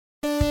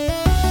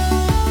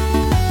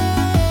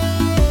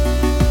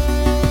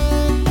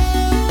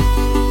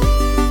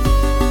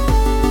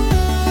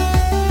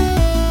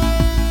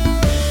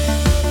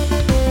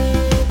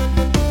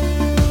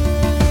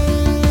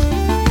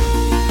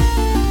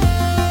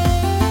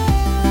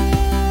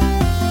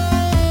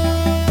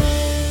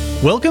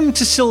Welcome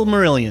to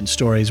Silmarillion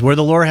Stories, where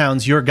the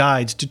Lorehounds your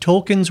guides to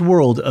Tolkien's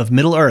world of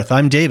Middle-earth.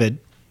 I'm David.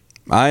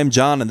 I'm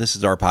John, and this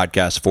is our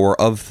podcast for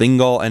Of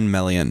Thingol and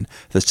Melian,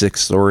 the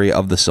sixth story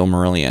of the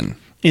Silmarillion.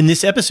 In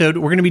this episode,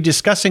 we're going to be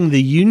discussing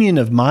the union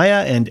of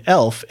Maya and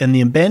Elf and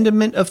the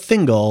abandonment of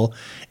Thingol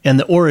and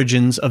the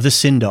origins of the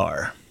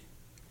Sindar.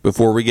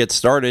 Before we get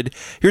started,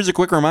 here's a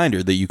quick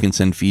reminder that you can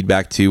send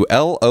feedback to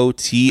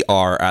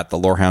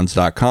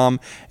lotr@thelorehounds.com,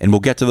 and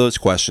we'll get to those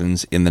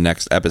questions in the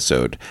next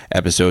episode.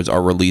 Episodes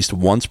are released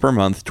once per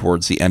month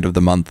towards the end of the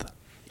month.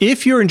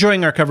 If you're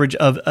enjoying our coverage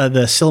of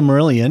the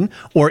Silmarillion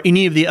or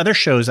any of the other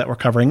shows that we're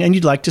covering and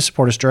you'd like to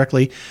support us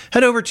directly,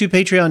 head over to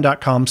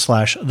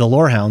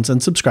patreon.com/thelorehounds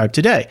and subscribe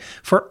today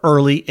for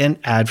early and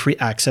ad-free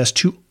access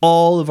to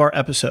all of our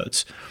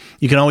episodes.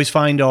 You can always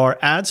find our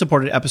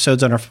ad-supported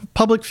episodes on our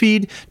public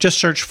feed. Just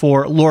search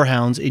for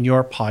Lorehounds in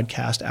your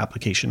podcast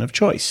application of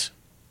choice.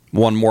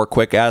 One more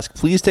quick ask.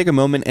 Please take a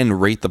moment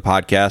and rate the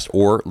podcast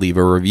or leave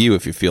a review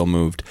if you feel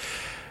moved.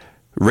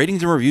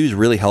 Ratings and reviews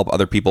really help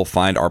other people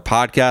find our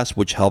podcast,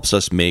 which helps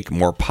us make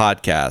more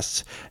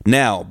podcasts.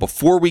 Now,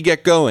 before we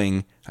get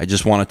going, I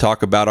just want to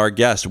talk about our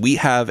guest. We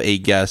have a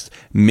guest,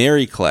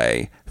 Mary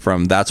Clay,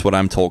 from That's What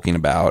I'm Talking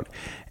About.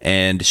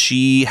 And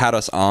she had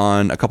us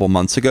on a couple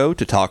months ago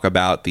to talk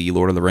about the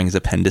Lord of the Rings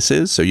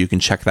appendices. So you can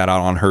check that out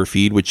on her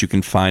feed, which you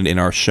can find in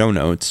our show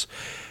notes.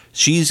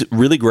 She's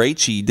really great.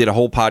 She did a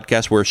whole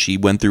podcast where she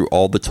went through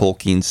all the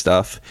Tolkien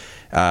stuff,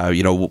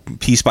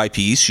 piece by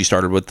piece. She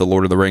started with the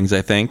Lord of the Rings,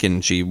 I think,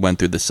 and she went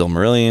through the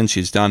Silmarillion.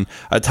 She's done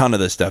a ton of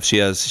this stuff. She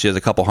has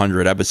a couple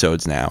hundred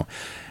episodes now.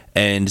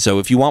 And so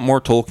if you want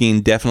more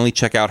Tolkien, definitely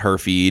check out her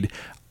feed.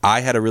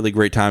 I had a really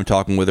great time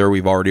talking with her.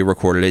 We've already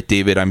recorded it.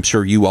 David, I'm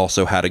sure you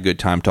also had a good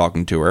time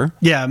talking to her.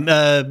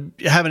 Yeah,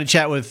 having a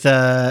chat with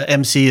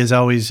MC is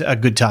always a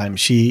good time.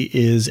 She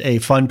is a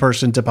fun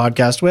person to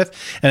podcast with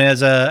and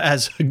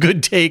has a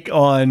good take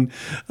on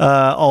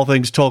all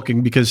things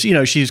Tolkien because,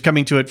 she's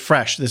coming to it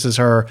fresh. This is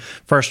her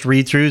first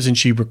read-throughs and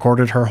she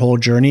recorded her whole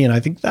journey. And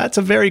I think that's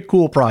a very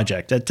cool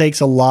project. It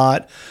takes a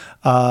lot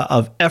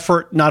of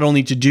effort not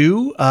only to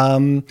do,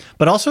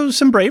 but also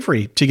some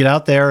bravery to get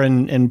out there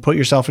and put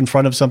yourself in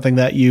front of something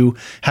that you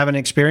haven't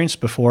experienced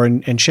before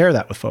and share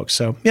that with folks.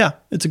 So yeah,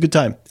 it's a good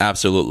time.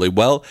 Absolutely.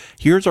 Well,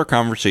 here's our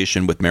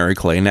conversation with Mary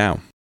Clay now.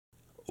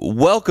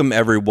 Welcome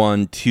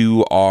everyone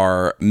to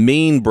our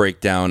main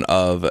breakdown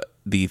of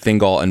the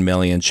Thingol and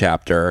Melian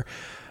chapter.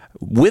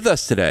 With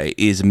us today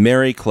is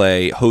Mary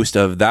Clay, host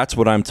of That's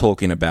What I'm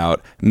Talking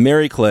About.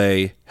 Mary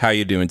Clay, how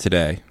you doing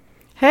today?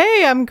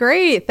 Hey, I'm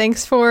great.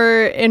 Thanks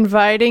for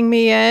inviting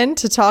me in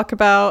to talk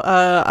about,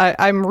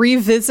 I'm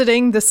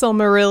revisiting the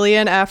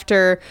Silmarillion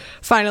after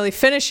finally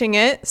finishing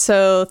it.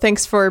 So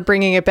thanks for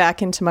bringing it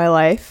back into my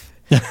life.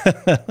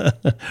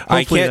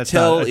 I can't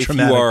tell if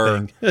you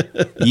are,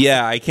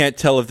 I can't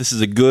tell if this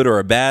is a good or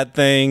a bad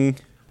thing.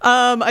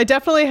 I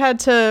definitely had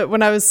to,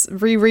 when I was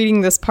rereading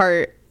this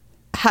part,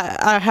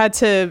 I had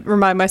to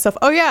remind myself,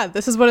 oh yeah,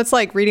 this is what it's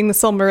like reading the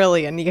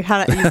Silmarillion. You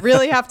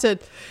really have to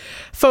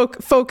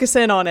focus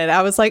in on it.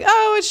 I was like,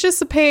 oh, it's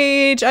just a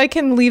page. I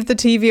can leave the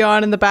TV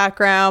on in the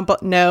background,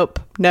 but no.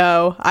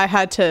 I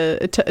had to.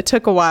 It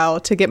took a while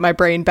to get my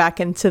brain back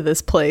into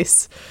this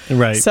place.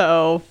 Right.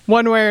 So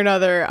one way or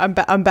another,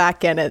 I'm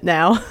back in it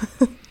now.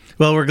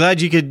 Well, we're glad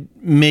you could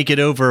make it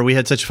over. We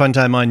had such a fun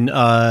time on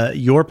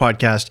your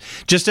podcast.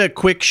 Just a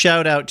quick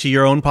shout out to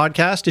your own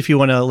podcast if you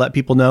want to let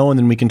people know, and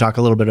then we can talk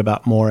a little bit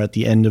about more at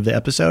the end of the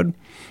episode.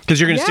 Because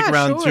you're going to stick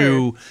around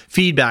through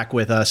feedback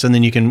with us, and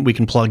then we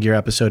can plug your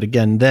episode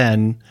again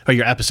then, or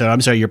your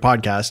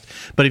podcast.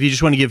 But if you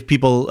just want to give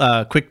people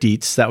quick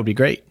deets, that would be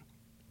great.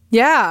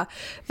 Yeah,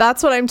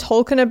 That's What I'm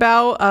Talking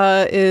About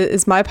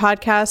is my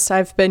podcast.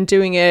 I've been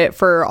doing it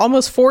for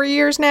almost 4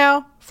 years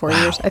now. 4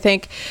 years, I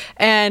think.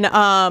 And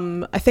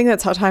I think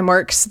that's how time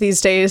works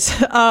these days.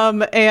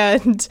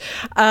 And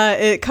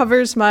it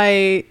covers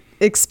my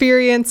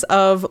experience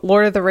of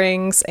Lord of the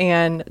Rings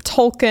and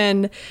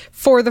Tolkien.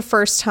 For the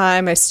first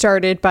time, I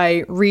started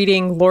by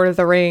reading Lord of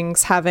the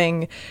Rings,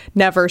 having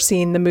never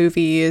seen the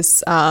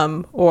movies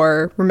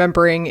or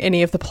remembering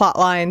any of the plot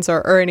lines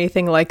or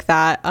anything like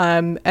that.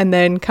 And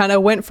then kind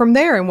of went from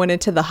there and went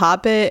into The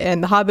Hobbit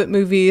and the Hobbit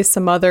movies,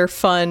 some other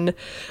fun,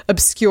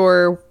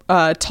 obscure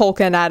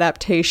Tolkien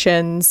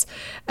adaptations,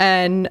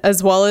 and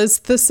as well as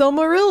the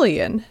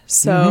Silmarillion.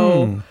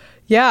 So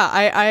yeah,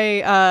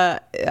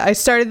 I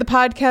started the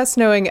podcast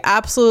knowing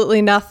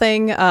absolutely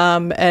nothing,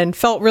 and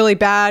felt really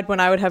bad when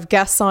I would have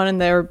guests on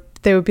and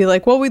they would be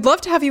like, well, we'd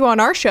love to have you on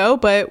our show,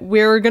 but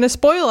we're going to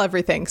spoil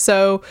everything,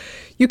 so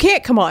you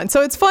can't come on.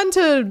 So it's fun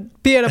to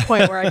be at a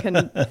point where I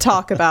can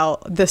talk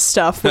about this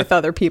stuff with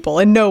other people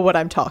and know what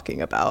I'm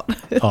talking about.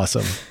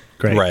 Awesome.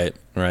 Great.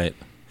 Right.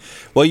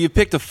 Well, you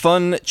picked a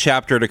fun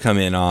chapter to come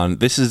in on.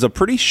 This is a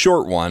pretty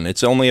short one.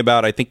 It's only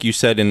about, I think you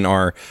said in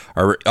our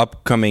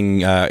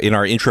upcoming, in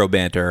our intro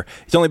banter,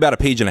 it's only about a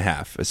page and a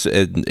half.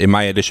 In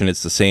my edition,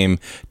 it's the same.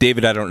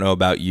 David, I don't know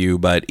about you,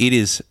 but it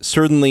is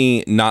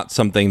certainly not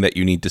something that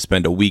you need to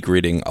spend a week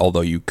reading,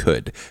 although you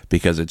could,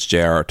 because it's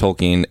J.R.R.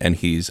 Tolkien and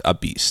he's a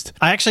beast.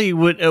 I actually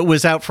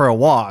was out for a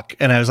walk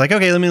and I was like,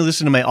 okay, let me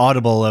listen to my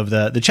Audible of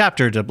the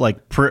chapter to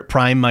like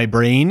prime my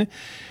brain.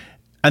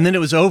 And then it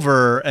was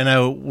over, and I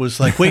was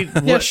like, wait,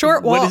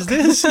 short walk. What is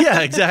this?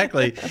 Yeah,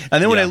 exactly.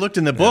 And then when I looked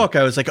in the book,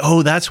 I was like,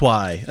 oh, that's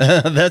why.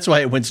 That's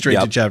why it went straight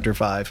to chapter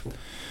 5.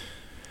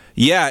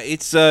 Yeah,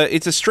 it's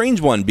a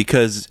strange one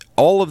because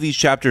all of these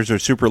chapters are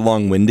super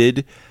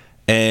long-winded,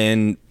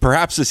 and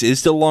perhaps this is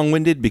still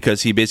long-winded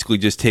because he basically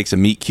just takes a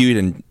meet cute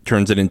and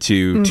turns it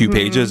into 2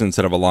 pages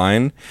instead of a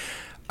line.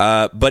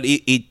 But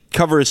it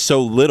covers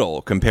so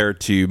little compared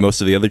to most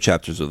of the other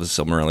chapters of the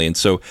Silmarillion.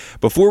 So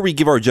before we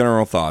give our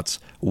general thoughts,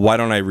 why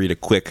don't I read a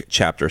quick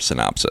chapter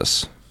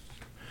synopsis?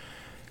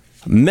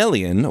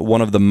 Melian,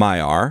 one of the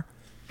Maiar,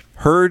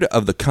 heard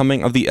of the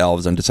coming of the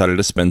elves and decided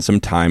to spend some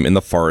time in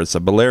the forests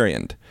of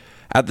Beleriand.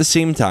 At the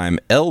same time,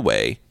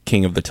 Elwë,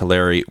 king of the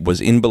Teleri,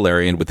 was in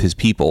Beleriand with his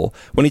people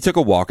when he took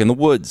a walk in the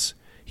woods.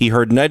 He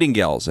heard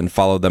nightingales and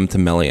followed them to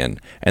Melian,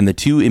 and the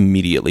two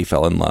immediately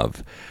fell in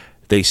love.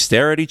 They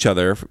stare at each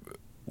other,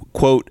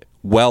 quote,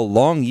 while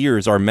long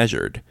years are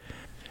measured.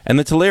 And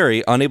the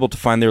Teleri, unable to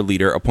find their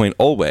leader, appoint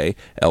Olwë,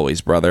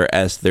 Elwë's brother,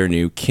 as their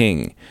new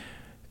king.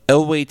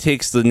 Elwë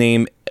takes the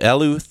name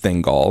Elu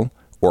Thingol,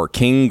 or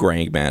King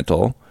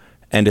Greymantle,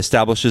 and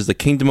establishes the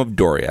kingdom of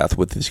Doriath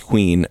with his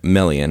queen,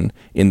 Melian,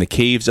 in the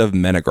caves of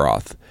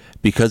Menegroth.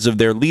 Because of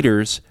their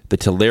leaders, the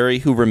Teleri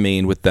who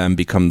remain with them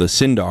become the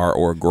Sindar,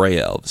 or Grey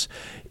Elves.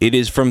 It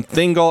is from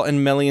Thingol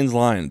and Melian's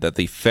line that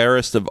the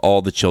fairest of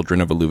all the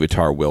children of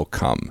Iluvatar will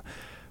come.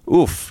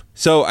 Oof.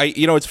 So,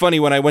 it's funny,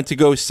 when I went to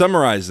go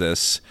summarize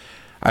this,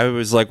 I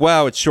was like,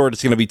 wow, it's short,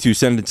 it's going to be 2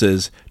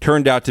 sentences.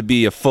 Turned out to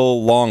be a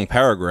full, long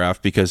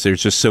paragraph because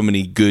there's just so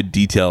many good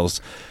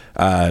details,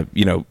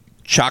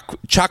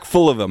 chock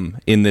full of them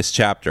in this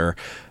chapter.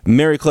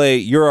 Mary Clay,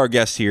 you're our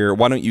guest here.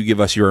 Why don't you give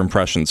us your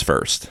impressions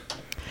first?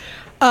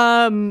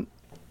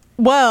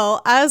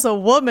 Well, as a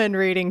woman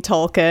reading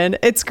Tolkien,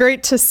 it's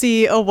great to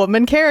see a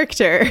woman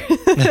character.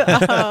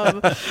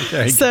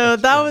 So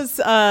that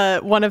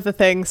was one of the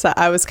things that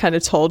I was kind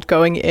of told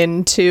going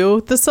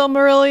into the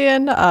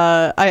Silmarillion.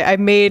 I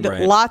made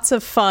lots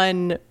of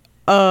fun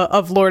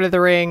of Lord of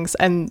the Rings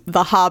and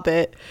The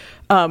Hobbit,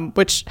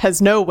 which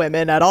has no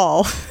women at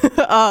all,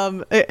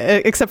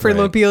 except for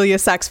Lobelia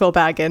Saxville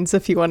Baggins,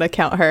 if you want to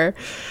count her,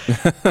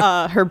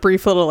 her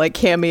brief little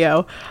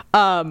cameo.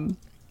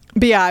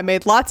 But yeah, I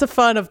made lots of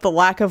fun of the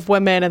lack of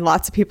women, and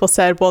lots of people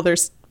said, well,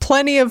 there's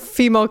plenty of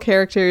female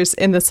characters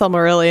in the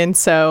Silmarillion,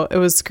 so it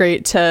was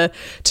great to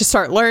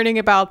start learning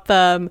about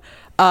them.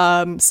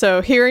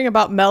 So hearing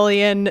about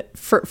Melian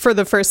for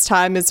the first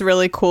time is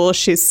really cool.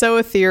 She's so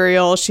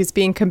ethereal. She's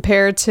being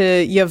compared to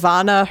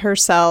Yavanna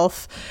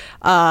herself.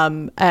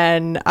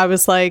 And I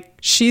was like,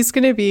 she's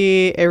going to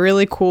be a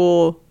really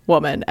cool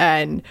woman.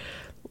 And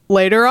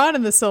later on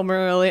in the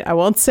Silmarillion, I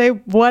won't say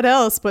what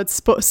else, but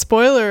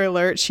spoiler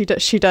alert, she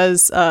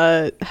does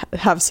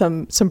have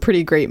some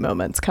pretty great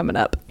moments coming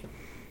up.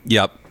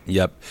 Yep.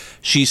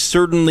 She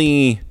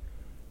certainly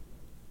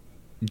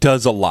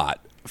does a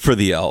lot for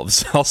the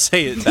elves. I'll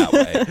say it that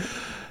way.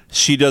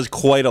 She does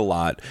quite a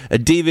lot.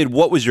 David,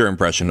 what was your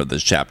impression of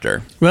this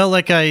chapter? Well,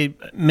 like I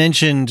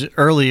mentioned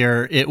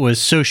earlier, it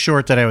was so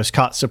short that I was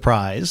caught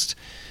surprised.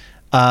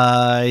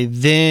 I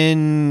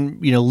then,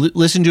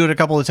 listened to it a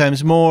couple of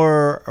times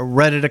more,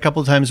 read it a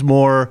couple of times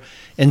more.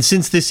 And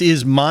since this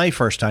is my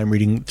first time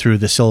reading through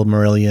the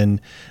Silmarillion,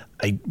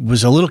 I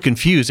was a little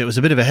confused. It was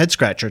a bit of a head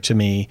scratcher to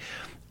me.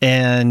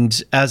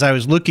 And as I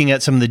was looking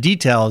at some of the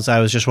details,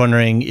 I was just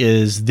wondering,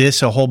 is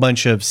this a whole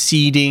bunch of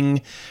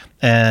seeding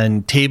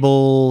and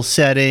table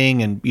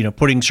setting and,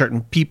 putting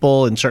certain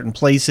people in certain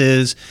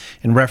places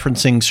and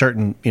referencing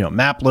certain,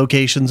 map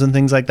locations and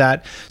things like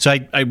that. So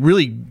I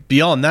really,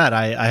 beyond that,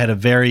 I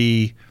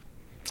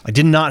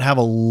did not have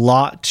a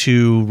lot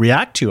to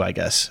react to, I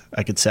guess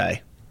I could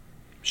say.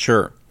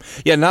 Sure.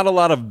 Yeah, not a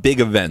lot of big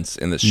events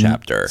in this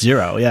chapter.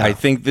 Zero, yeah. I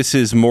think this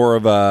is more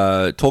of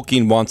a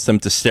Tolkien wants them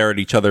to stare at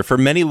each other for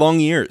many long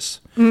years.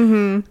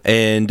 Mm-hmm.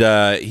 And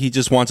he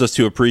just wants us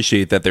to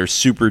appreciate that they're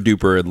super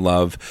duper in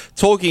love.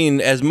 Tolkien,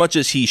 as much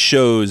as he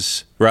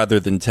shows rather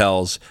than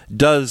tells,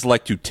 does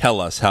like to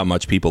tell us how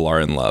much people are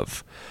in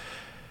love.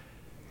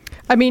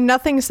 I mean,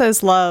 nothing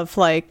says love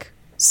like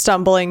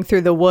stumbling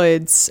through the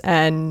woods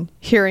and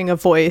hearing a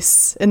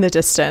voice in the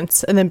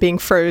distance and then being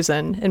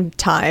frozen in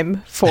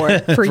time for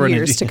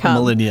years to come.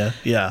 Millennia,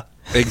 yeah.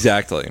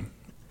 Exactly.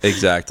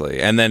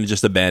 And then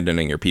just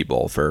abandoning your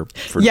people for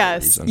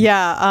yes, no reason.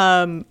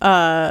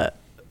 Yeah.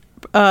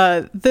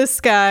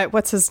 This guy,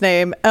 what's his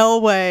name?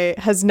 Elwë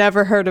has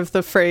never heard of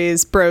the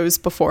phrase bros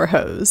before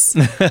hoes.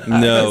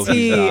 No,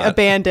 he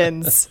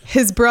abandons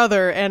his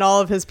brother and all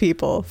of his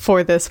people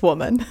for this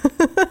woman.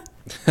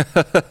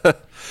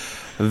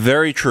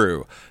 Very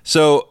true.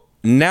 So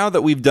now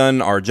that we've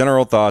done our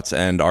general thoughts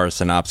and our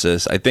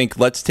synopsis, I think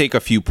let's take a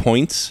few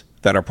points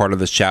that are part of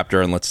this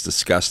chapter and let's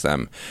discuss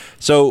them.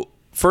 So,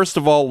 first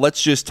of all,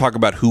 let's just talk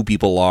about who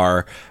people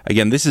are.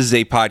 Again, this is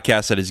a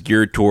podcast that is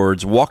geared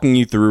towards walking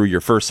you through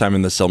your first time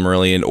in the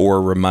Silmarillion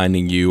or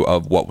reminding you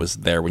of what was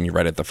there when you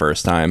read it the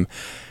first time.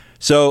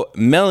 So,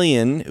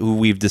 Melian, who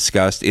we've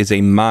discussed, is a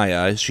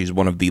Maya. She's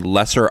one of the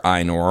lesser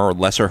Ainur, or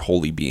lesser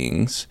holy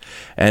beings.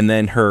 And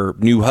then her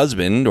new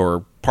husband,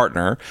 or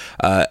partner,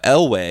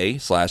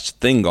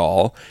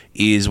 Elwë/Thingol,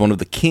 is one of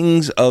the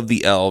kings of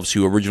the elves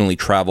who originally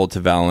traveled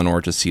to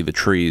Valinor to see the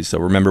trees. So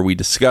remember, we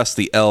discussed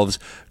the elves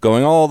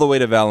going all the way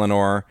to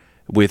Valinor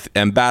with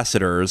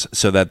ambassadors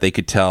so that they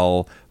could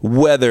tell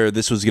whether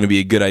this was going to be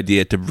a good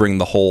idea to bring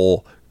the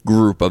whole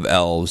group of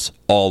elves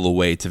all the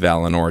way to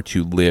Valinor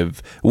to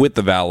live with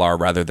the Valar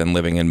rather than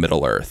living in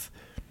Middle-earth.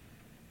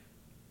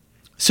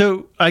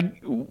 So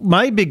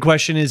my big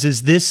question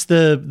is this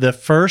the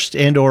first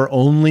and or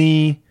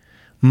only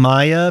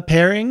Maya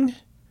pairing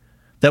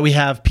that we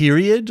have,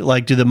 period?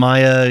 Like, do the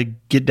Maya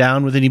get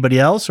down with anybody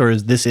else, or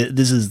is this it?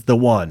 This is the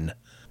one?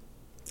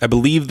 I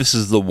believe this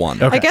is the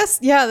one. Okay. I guess,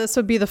 yeah, this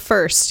would be the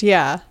first,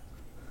 yeah.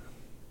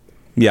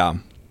 Yeah.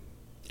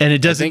 And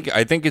it doesn't...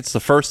 I think it's the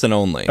first and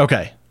only.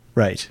 Okay,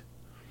 right.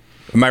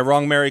 Am I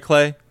wrong, Mary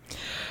Clay?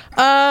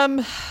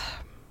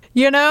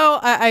 You know,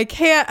 I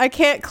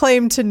can't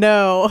claim to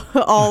know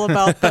all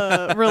about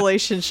the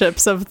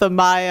relationships of the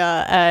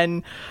Maya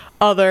and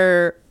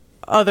other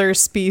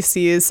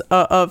species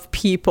of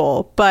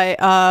people, but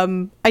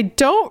I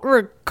don't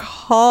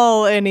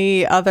recall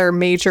any other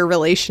major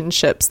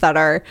relationships that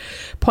are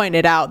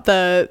pointed out.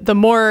 The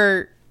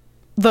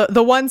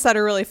ones that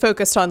are really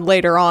focused on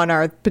later on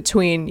are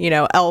between,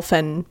 elf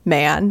and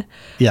man.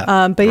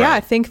 Yeah. But yeah, I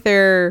think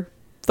they're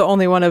the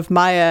only one of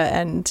Maya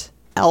and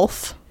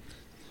elf.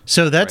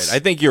 So that's... Right. I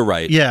think you're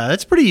right. Yeah,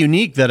 that's pretty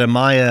unique that a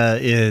Maya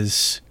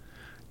is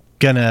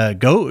gonna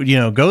go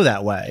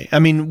that way. I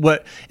mean,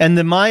 and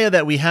the Maya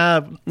that we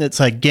have, it's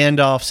like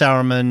Gandalf,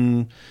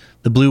 Sauron,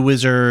 the Blue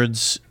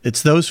Wizards,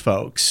 it's those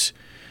folks.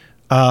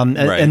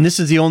 And this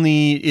is the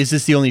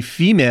only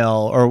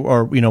female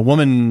or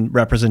woman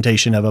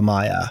representation of a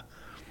Maya,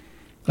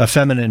 a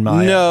feminine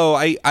Maya? No,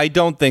 I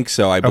don't think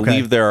so. I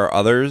believe there are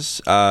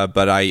others,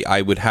 but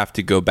I would have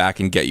to go back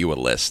and get you a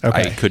list.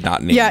 Okay. I could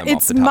not name them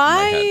off the top of my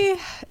head.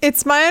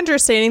 It's my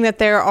understanding that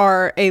there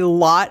are a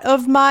lot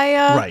of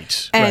Maya.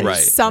 Right. And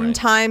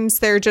sometimes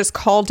they're just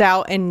called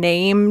out and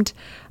named.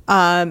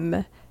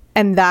 And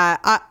that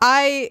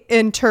I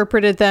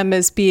interpreted them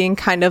as being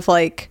kind of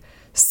like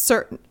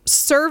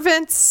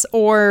servants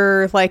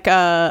or like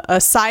a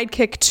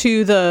sidekick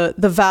to the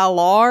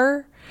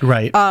Valar.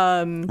 Right.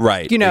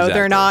 Right.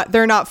 Exactly.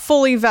 They're not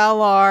fully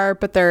Valar,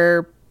 but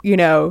they're,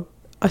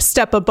 a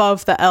step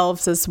above the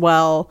elves as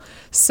well.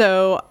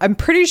 So I'm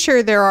pretty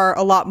sure there are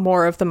a lot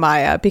more of the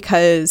Maya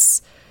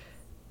because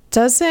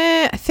I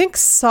think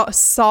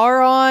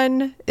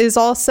Sauron is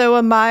also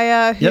a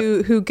Maya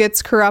who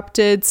gets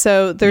corrupted.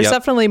 So there's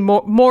definitely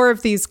more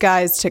of these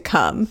guys to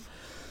come.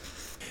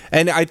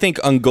 And I think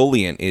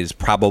Ungoliant is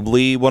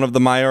probably one of the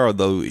Maiar,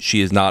 although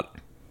she is not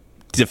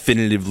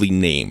definitively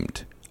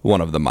named one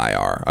of the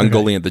Maiar.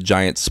 Ungoliant, the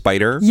giant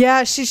spider.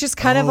 Yeah, she's just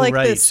kind of like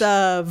this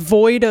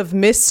void of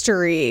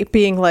mystery,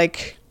 being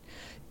like,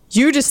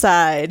 you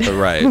decide.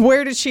 Right.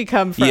 Where did she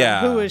come from?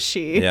 Yeah. Who is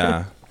she?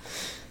 Yeah.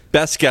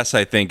 Best guess,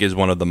 I think, is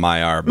one of the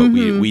Maiar, but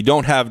we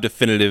don't have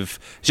definitive...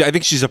 I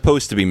think she's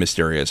supposed to be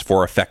mysterious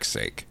for effect's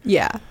sake.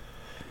 Yeah.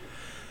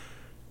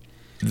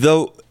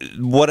 Though,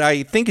 what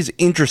I think is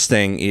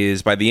interesting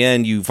is by the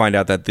end, you find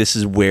out that this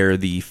is where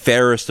the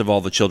fairest of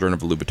all the children of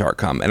Iluvatar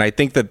come. And I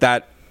think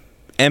that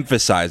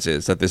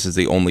emphasizes that this is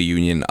the only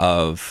union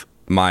of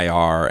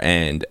Maiar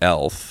and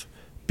elf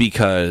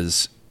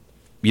because,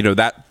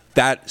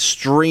 that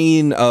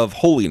strain of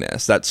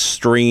holiness, that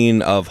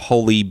strain of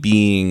holy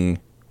being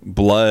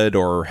blood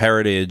or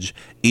heritage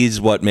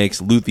is what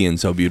makes Luthien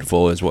so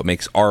beautiful, is what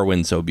makes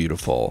Arwen so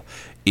beautiful,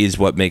 is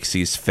what makes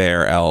these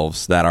fair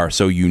elves that are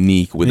so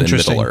unique within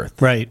Middle-earth.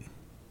 Right.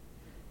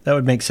 That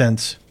would make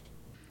sense.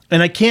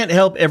 And I can't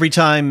help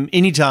anytime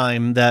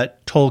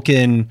that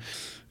Tolkien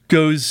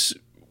goes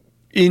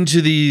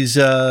into these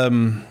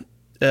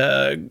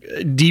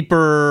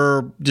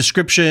deeper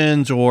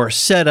descriptions or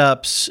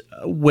setups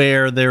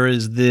where there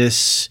is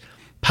this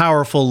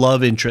powerful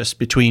love interest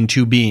between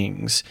two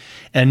beings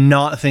and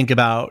not think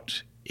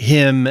about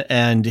him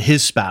and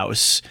his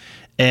spouse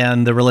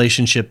and the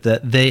relationship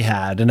that they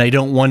had. And I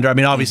don't wonder,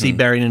 obviously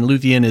Beren and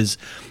Luthien is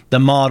the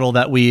model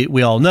that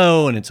we all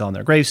know, and it's on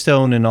their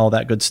gravestone and all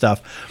that good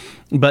stuff.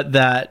 But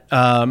that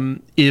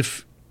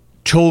if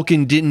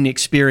Tolkien didn't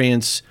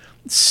experience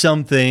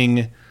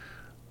something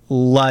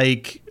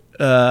like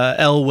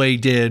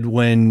Elwë did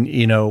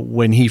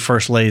when he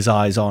first lays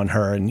eyes on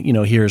her and,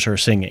 hears her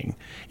singing,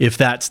 if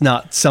that's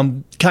not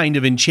some kind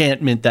of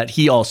enchantment that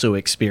he also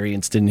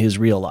experienced in his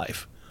real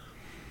life.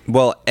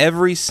 Well,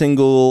 every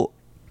single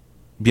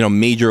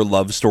major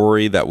love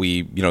story that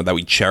we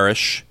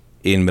cherish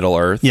in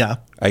Middle-earth. Yeah.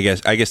 I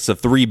guess the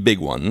three big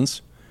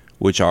ones,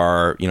 which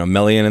are,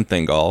 Melian and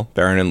Thingol,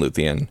 Beren and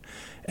Luthien,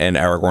 and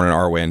Aragorn and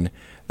Arwen,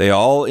 they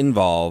all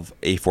involve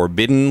a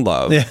forbidden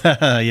love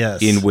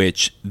yes. in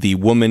which the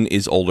woman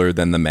is older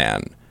than the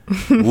man.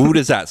 Who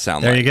does that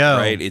sound there like? You go.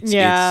 Right?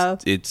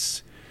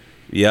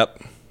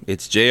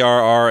 It's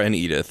J.R.R. and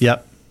Edith.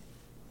 Yep.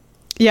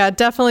 Yeah,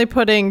 definitely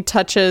putting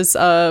touches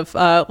of,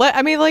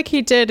 like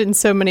he did in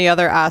so many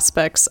other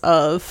aspects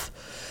of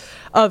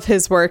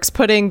his works,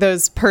 putting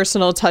those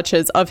personal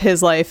touches of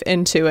his life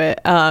into it.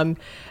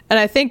 And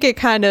I think it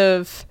kind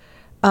of,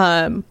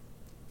 on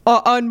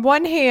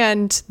one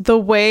hand, the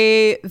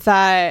way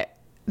that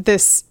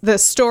this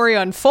story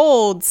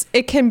unfolds,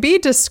 it can be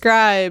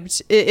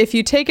described, if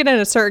you take it in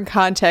a certain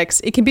context,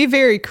 it can be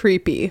very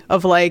creepy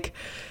of like,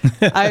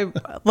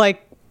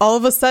 all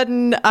of a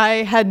sudden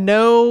I had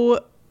no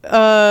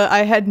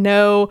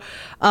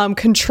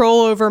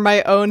control over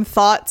my own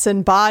thoughts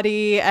and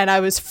body, and I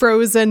was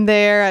frozen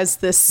there as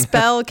this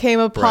spell came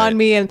upon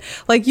me. And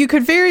like, you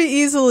could very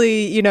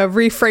easily,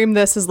 reframe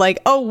this as like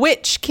a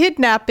witch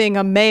kidnapping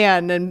a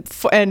man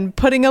and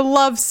putting a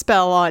love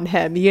spell on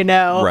him,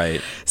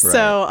 Right.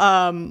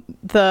 So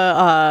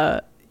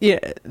the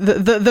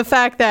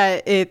fact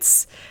that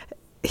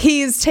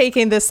he's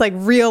taking this like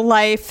real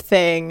life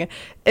thing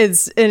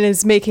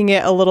is making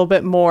it a little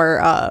bit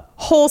more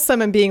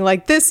wholesome, and being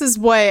like, this is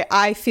what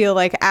I feel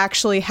like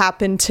actually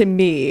happened to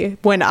me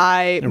when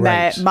I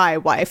met my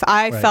wife.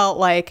 I felt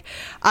like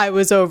I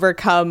was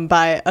overcome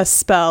by a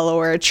spell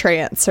or a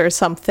trance or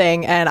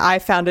something, and I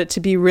found it to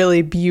be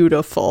really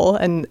beautiful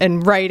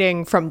and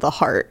writing from the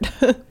heart.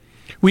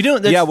 We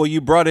don't. Well,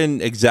 you brought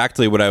in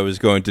exactly what I was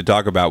going to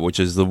talk about, which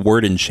is the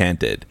word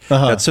enchanted.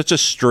 That's such a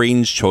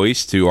strange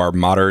choice to our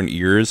modern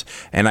ears,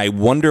 and I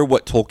wonder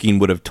what Tolkien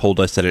would have told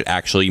us that it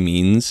actually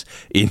means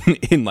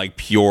in like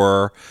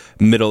pure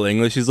Middle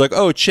English. He's like,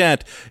 oh,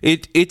 chant.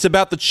 It's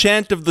about the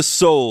chant of the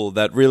soul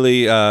that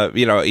really,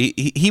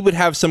 he would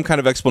have some kind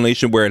of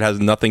explanation where it has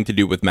nothing to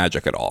do with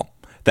magic at all.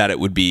 That it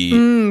would be,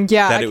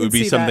 that it would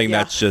be something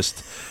that's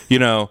just,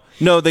 no,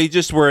 they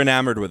just were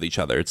enamored with each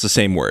other. It's the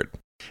same word.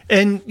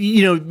 And,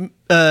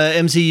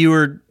 MC,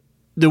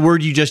 the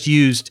word you just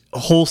used,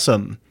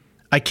 wholesome.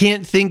 I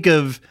can't think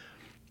of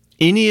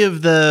any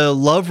of the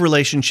love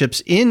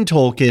relationships in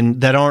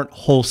Tolkien that aren't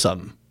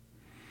wholesome.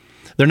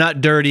 They're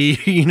not dirty,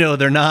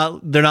 they're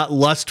not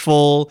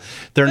lustful.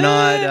 They're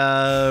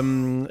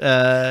not,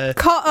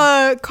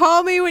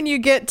 call me when you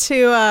get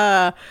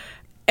to,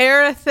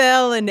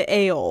 Arathel and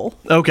Eol.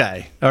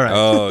 Okay. All right.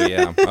 Oh,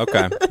 yeah.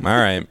 Okay. All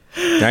right.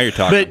 Now you're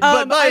talking.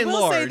 But by and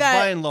large,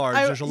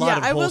 there's a lot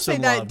of wholesome love. I will say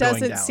that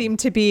doesn't down. seem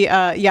to be,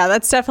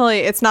 that's definitely,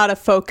 it's not a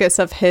focus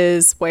of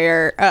his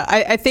where,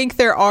 I think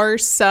there are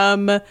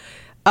some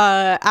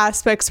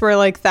aspects where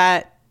like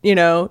that,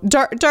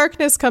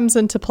 darkness comes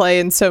into play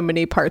in so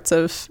many parts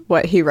of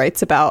what he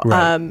writes about.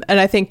 Right. And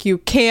I think you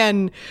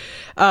can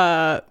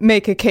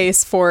make a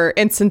case for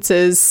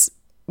instances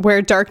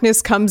where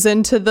darkness comes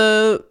into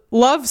the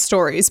love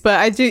stories, but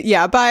I do,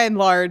 by and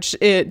large,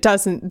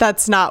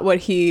 that's not what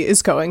he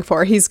is going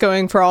for. He's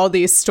going for all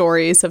these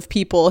stories of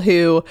people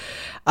who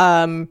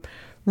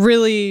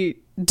really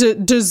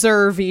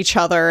deserve each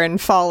other and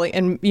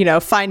falling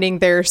and, finding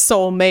their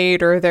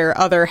soulmate or their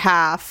other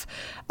half.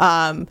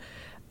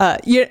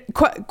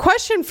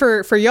 Question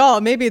for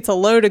y'all, maybe it's a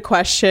loaded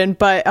question,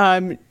 but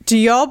do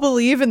y'all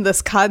believe in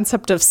this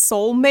concept of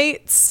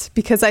soulmates?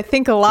 Because I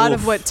think a lot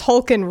of what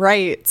Tolkien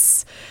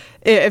writes,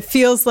 it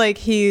feels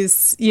like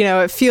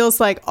it feels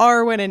like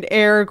Arwen and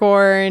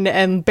Aragorn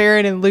and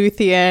Beren and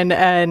Luthien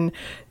and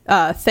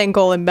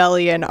Thingol and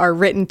Melian are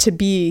written to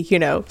be,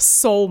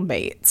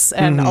 soulmates.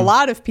 And a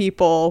lot of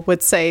people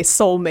would say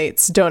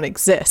soulmates don't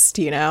exist,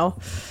 I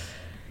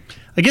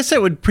guess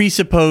that would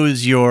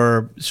presuppose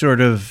your sort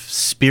of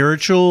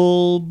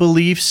spiritual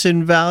beliefs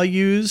and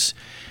values.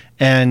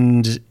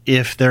 And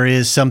if there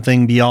is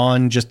something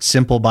beyond just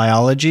simple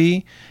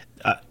biology,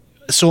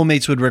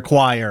 soulmates would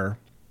require,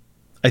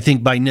 I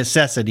think by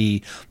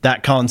necessity,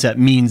 that concept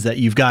means that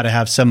you've got to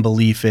have some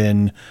belief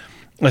in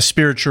a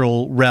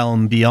spiritual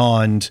realm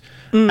beyond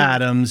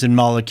atoms and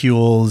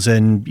molecules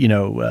and,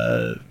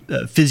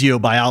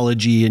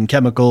 physiobiology and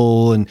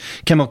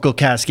chemical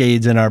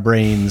cascades in our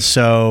brains.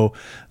 So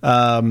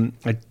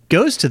it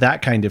goes to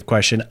that kind of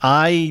question.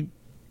 I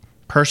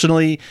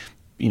personally,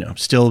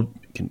 still,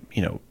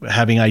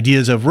 having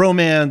ideas of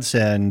romance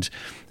and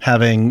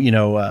having,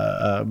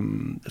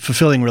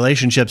 fulfilling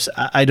relationships,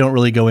 I don't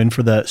really go in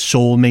for the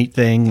soulmate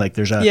thing. Like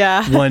there's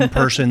one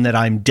person that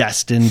I'm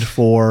destined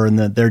for and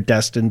that they're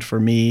destined for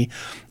me.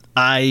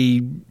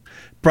 I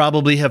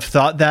probably have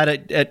thought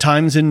that at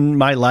times in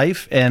my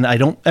life, and I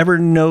don't ever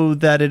know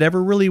that it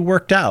ever really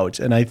worked out.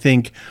 And I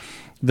think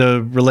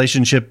the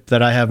relationship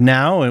that I have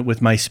now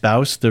with my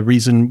spouse,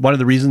 one of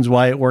the reasons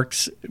why it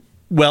works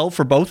well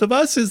for both of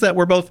us is that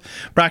we're both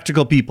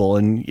practical people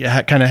and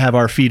kind of have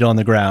our feet on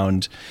the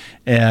ground,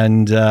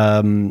 and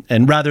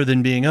rather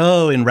than being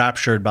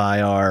enchanted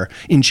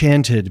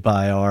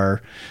by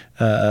our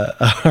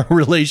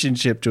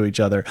relationship to each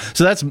other.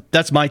 So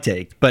that's my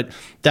take, but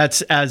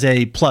that's as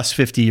a plus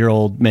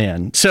 50-year-old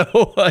man. So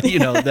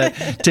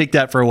take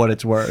that for what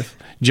it's worth.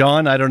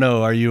 John, I don't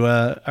know. Are you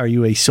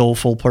a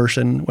soulful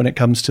person when it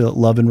comes to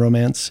love and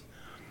romance?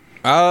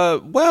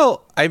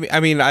 Well, I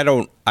mean, I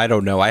don't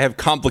know. I have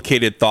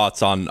complicated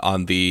thoughts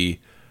on the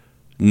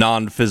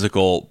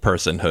non-physical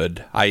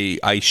personhood.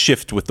 I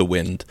shift with the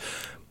wind,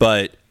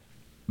 but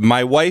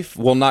my wife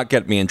will not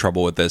get me in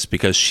trouble with this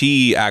because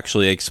she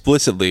actually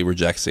explicitly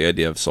rejects the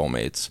idea of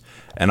soulmates.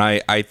 And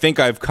I think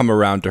I've come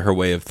around to her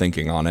way of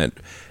thinking on it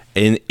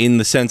in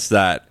the sense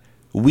that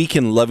we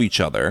can love each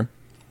other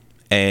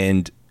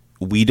and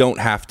we don't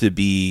have to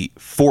be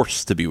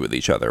forced to be with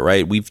each other,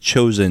 right? We've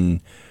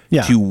chosen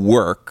to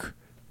work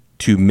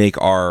to make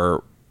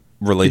our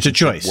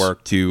relationship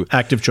work, to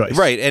active choice.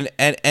 Right.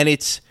 And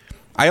it's,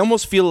 I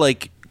almost feel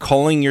like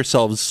calling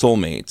yourselves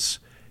soulmates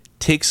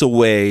takes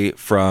away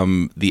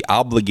from the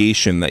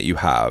obligation that you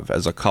have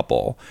as a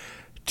couple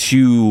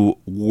to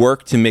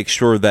work to make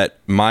sure that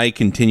my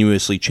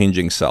continuously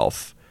changing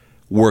self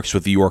works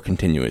with your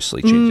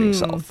continuously changing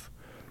self.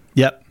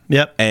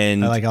 Yep.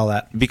 And I like all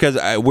that because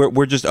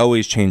we're just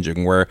always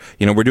changing. We're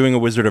doing a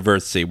Wizard of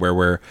Earthsea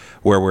where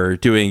we're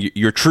doing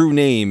your true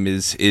name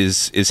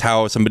is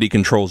how somebody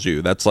controls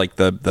you. That's like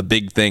the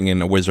big thing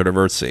in a Wizard of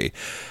Earthsea.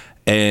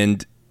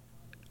 And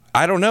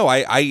I don't know.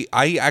 I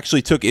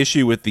actually took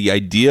issue with the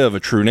idea of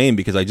a true name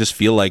because I just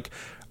feel like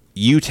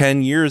you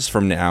 10 years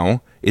from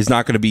now is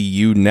not going to be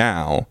you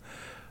now.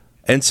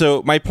 And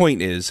so my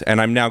point is,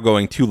 and I'm now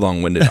going too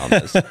long-winded on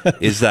this,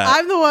 is that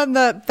I'm the one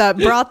that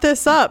brought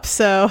this up.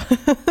 So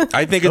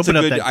I think it's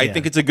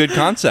it's a good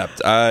concept.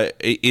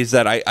 Is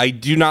that I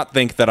do not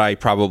think that I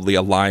probably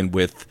align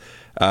with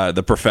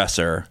the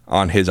professor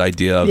on his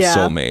idea of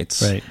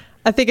soulmates. Right.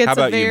 I think it's How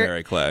about you,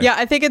 Mary Clay? Yeah,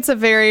 I think it's a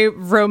very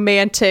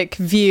romantic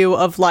view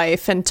of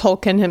life, and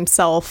Tolkien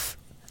himself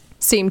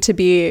seemed to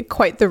be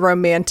quite the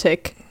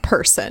romantic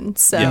person.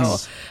 So,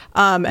 yes.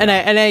 And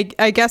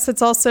I guess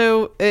it's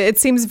also, it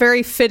seems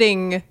very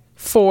fitting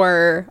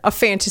for a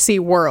fantasy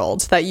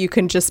world that you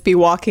can just be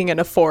walking in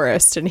a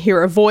forest and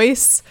hear a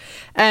voice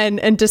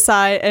and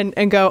decide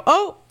and go,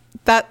 oh,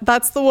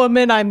 that's the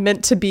woman I'm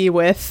meant to be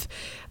with.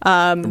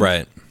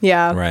 Right.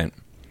 Yeah. Right.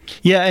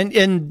 Yeah.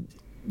 And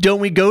don't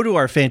we go to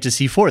our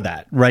fantasy for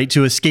that, right?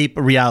 To escape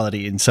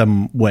reality in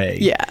some way.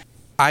 Yeah.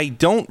 I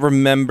don't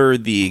remember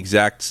the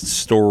exact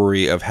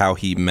story of how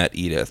he met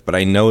Edith, but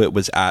I know it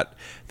was at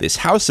this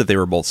house that they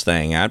were both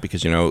staying at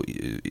because,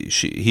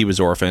 he was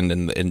orphaned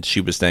and she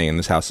was staying in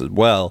this house as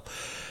well.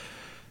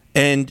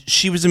 And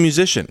she was a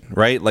musician,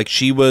 right? Like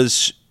she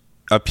was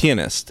a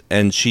pianist,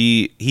 and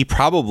he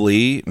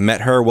probably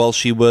met her while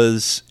she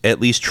was at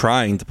least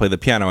trying to play the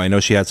piano. I know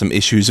she had some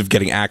issues of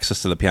getting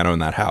access to the piano in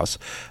that house,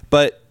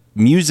 but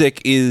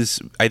music is,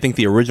 I think,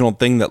 the original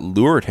thing that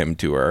lured him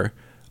to her.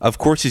 Of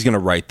course, he's going to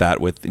write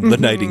that with the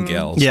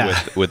Nightingales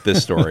with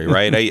this story,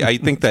 right? I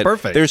think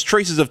that there's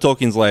traces of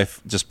Tolkien's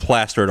life just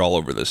plastered all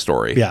over this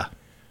story. Yeah,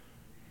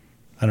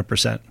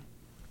 100%.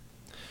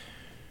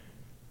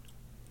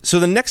 So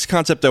the next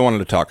concept I wanted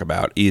to talk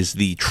about is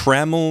the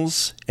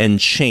trammels and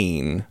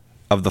chain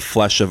of the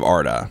flesh of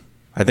Arda.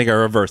 I think I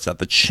reversed that.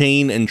 The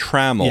chain and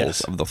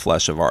trammels of the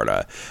flesh of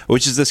Arda,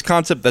 which is this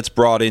concept that's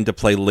brought into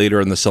play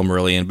later in the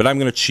Silmarillion, but I'm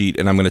going to cheat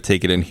and I'm going to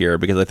take it in here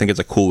because I think it's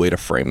a cool way to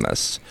frame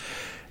this.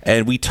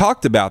 And we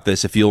talked about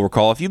this, if you'll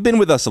recall, if you've been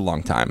with us a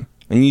long time,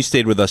 and you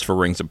stayed with us for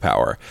Rings of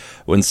Power,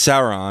 when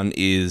Sauron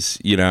is,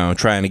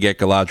 trying to get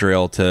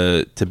Galadriel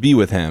to be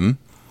with him,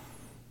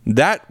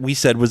 that we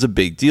said was a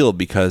big deal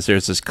because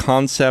there's this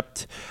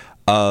concept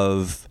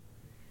of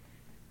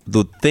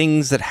the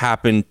things that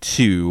happen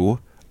to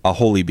a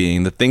holy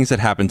being, the things that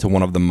happen to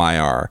one of the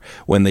Maiar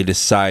when they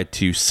decide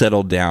to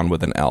settle down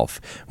with an elf,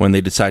 when they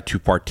decide to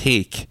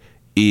partake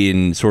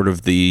in sort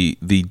of the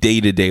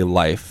day-to-day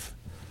life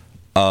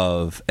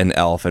of an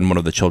elf and one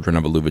of the children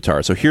of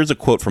Iluvatar. So here's a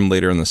quote from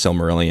later in the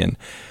Silmarillion.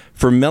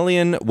 For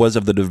Melian was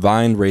of the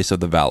divine race of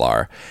the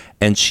Valar,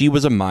 and she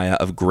was a Maia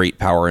of great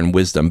power and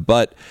wisdom.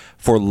 But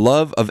for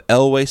love of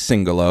Elwë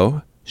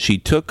Singolo, she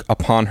took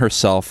upon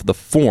herself the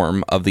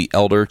form of the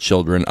elder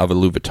children of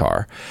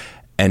Iluvatar.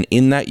 And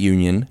in that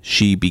union,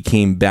 she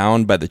became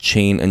bound by the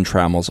chain and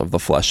trammels of the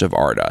flesh of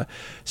Arda.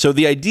 So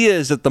the idea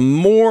is that the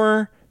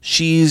more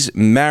she's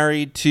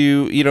married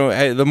to,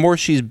 the more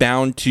she's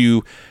bound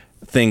to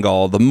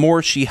Thingol, the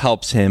more she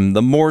helps him,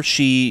 the more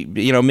she,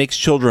 makes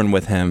children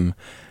with him,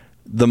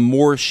 the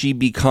more she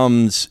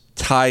becomes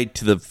tied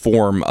to the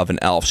form of an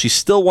elf. She's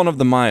still one of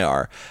the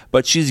Maiar,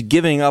 but she's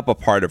giving up a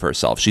part of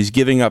herself. She's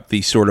giving up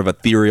the sort of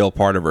ethereal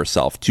part of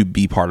herself to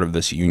be part of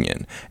this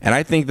union. And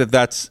I think that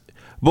that's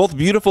both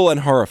beautiful and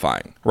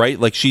horrifying, right?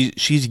 Like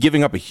she's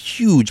giving up a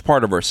huge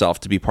part of herself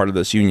to be part of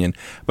this union,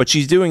 but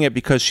she's doing it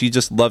because she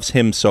just loves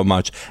him so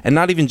much. And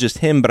not even just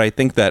him, but I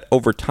think that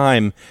over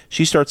time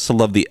she starts to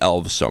love the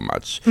elves so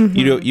much.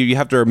 You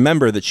have to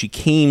remember that she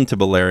came to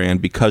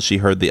Beleriand because she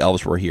heard the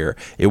elves were here.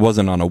 It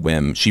wasn't on a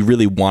whim. She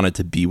really wanted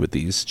to be with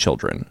these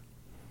children.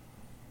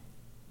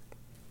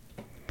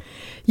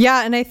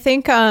 Yeah, and I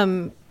think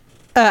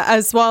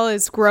as well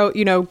as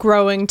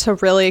growing to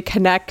really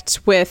connect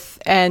with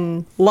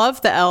and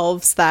love the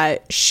elves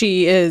that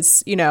she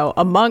is,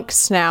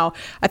 amongst now.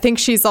 I think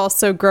she's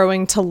also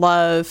growing to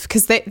love,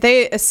 because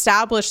they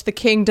established the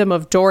kingdom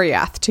of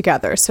Doriath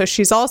together. So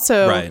she's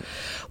also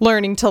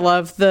learning to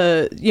love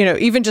the,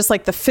 even just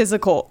like the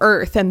physical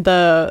earth and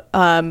the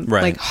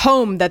like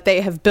home that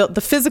they have built,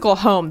 the physical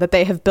home that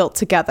they have built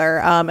together,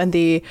 and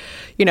the,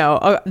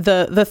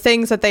 the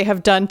things that they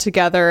have done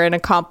together, and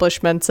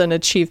accomplishments and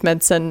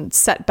achievements and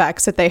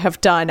setbacks that they have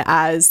done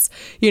as,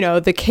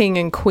 the king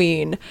and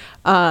queen.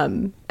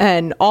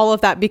 And all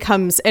of that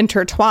becomes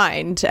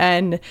intertwined,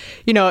 and,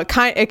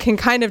 it can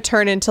kind of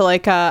turn into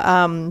like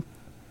a,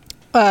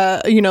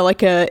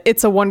 like a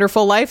It's a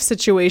Wonderful Life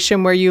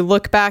situation where you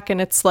look back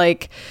and it's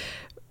like,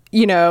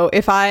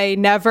 if I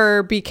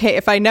never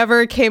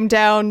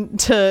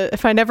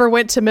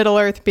went to Middle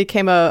Earth,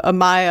 became a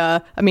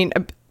Maya,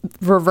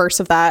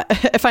 reverse of that.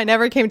 If I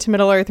never came to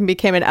Middle Earth and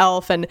became an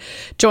elf and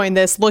joined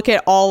this, look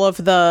at all of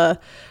the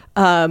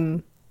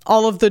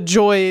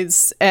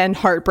joys and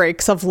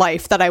heartbreaks of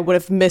life that I would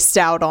have missed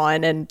out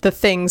on, and the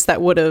things that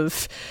would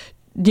have,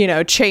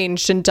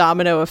 changed in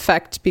domino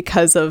effect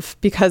because of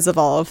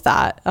all of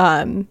that.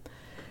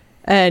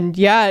 And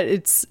yeah,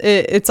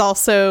 it's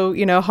also,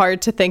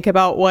 hard to think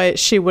about what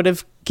she would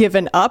have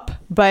given up,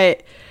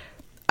 but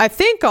I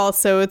think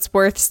also it's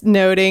worth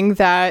noting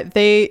that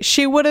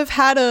she would have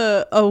had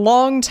a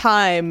long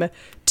time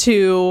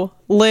to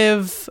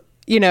live,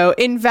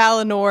 in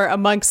Valinor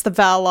amongst the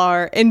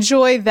Valar,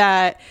 enjoy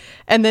that,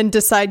 and then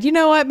decide,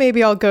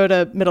 maybe I'll go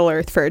to Middle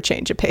Earth for a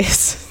change of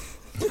pace.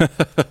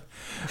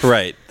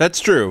 Right. That's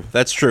true.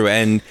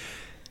 And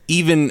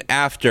even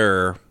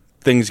after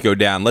things go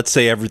down, let's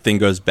say everything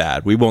goes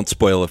bad. We won't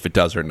spoil if it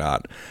does or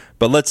not,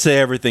 but let's say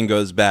everything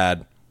goes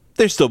bad.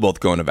 They're still both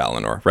going to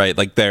Valinor, right?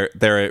 Like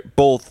they're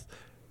both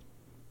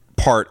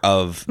part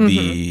of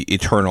the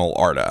eternal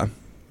Arda.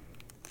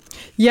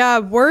 Yeah,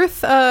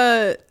 worth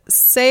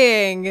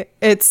saying,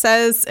 it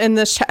says in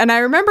this, and I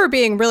remember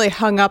being really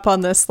hung up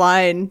on this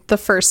line the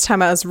first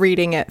time I was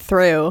reading it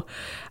through,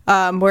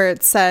 where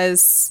it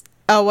says,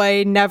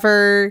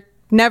 Elwë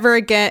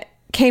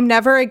came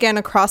never again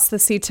across the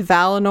sea to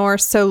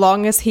Valinor so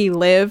long as he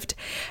lived,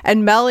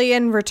 and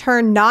Melian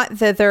returned not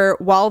thither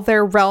while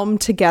their realm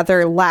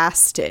together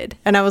lasted.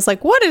 And I was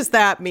like, what does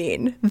that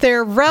mean?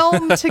 Their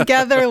realm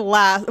together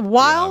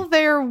while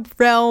their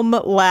realm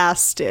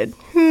lasted.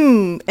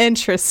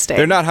 Interesting.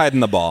 They're not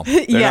hiding the ball.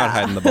 They're not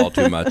hiding the ball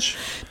too much.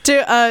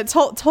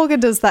 Tolkien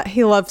does that.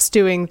 He loves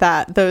doing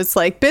that. Those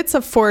like bits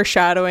of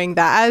foreshadowing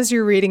that as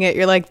you're reading it,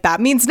 you're like,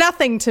 that means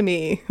nothing to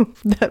me.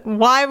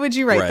 Why would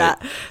you write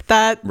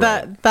that?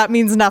 That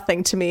means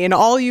nothing to me, and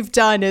all you've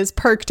done is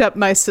perked up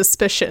my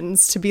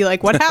suspicions to be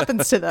like, what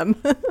happens to them?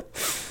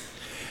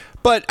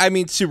 But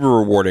super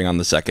rewarding on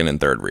the second and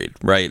third read,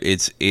 right?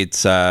 It's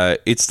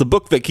the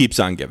book that keeps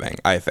on giving,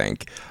 I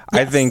think.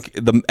 Yes. I think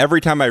every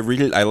time I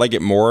read it, I like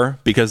it more,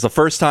 because the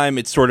first time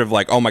it's sort of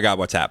like, oh my God,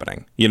 what's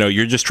happening?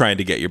 You're just trying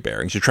to get your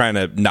bearings. You're trying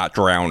to not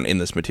drown in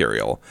this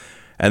material.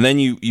 And then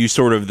you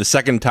sort of, the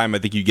second time, I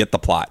think you get the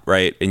plot,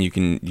 right? And you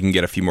can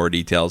get a few more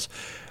details.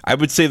 I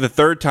would say the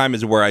third time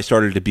is where I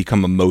started to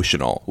become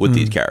emotional with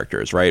these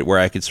characters, right? Where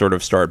I could sort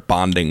of start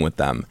bonding with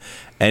them.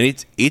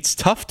 And it's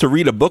tough to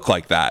read a book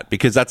like that,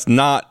 because that's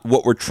not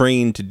what we're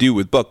trained to do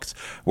with books.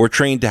 We're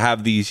trained to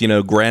have these,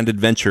 grand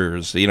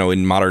adventures,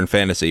 in modern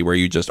fantasy, where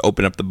you just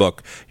open up the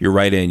book, you're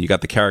right in, you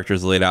got the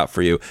characters laid out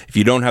for you. If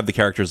you don't have the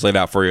characters laid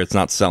out for you, it's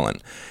not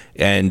selling.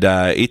 And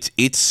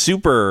it's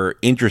super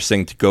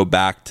interesting to go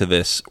back to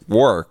this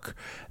work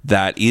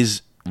that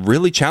is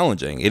really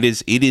challenging. It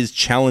is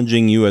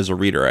challenging you as a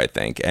reader, I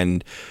think.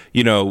 And,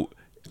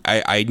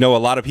 I know a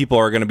lot of people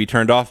are going to be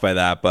turned off by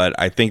that, but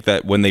I think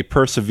that when they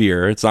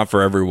persevere, it's not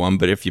for everyone,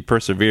 but if you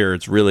persevere,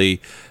 it's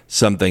really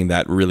something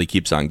that really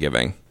keeps on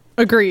giving.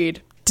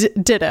 Agreed.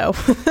 Ditto.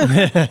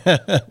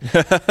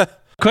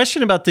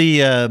 Question about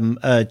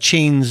the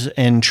chains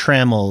and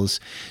trammels.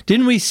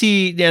 Didn't we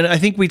see, and I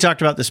think we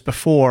talked about this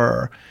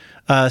before,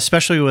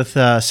 especially with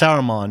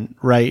Saruman,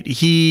 right?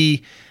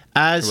 He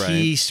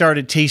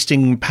started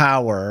tasting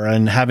power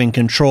and having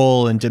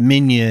control and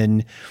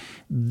dominion,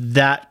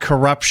 that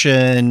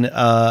corruption,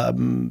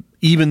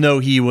 even though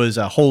he was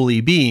a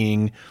holy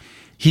being,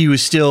 he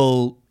was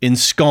still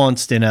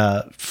ensconced in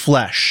a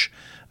flesh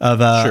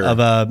of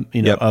a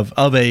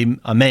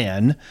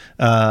man,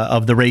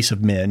 of the race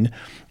of men.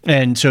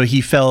 And so he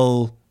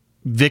fell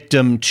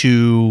victim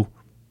to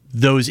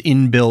those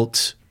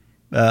inbuilt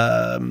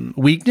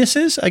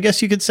weaknesses, I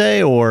guess you could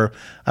say, or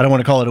I don't want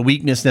to call it a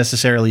weakness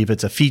necessarily if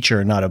it's a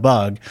feature, not a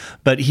bug,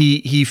 but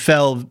he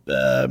fell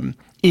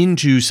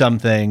into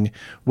something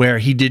where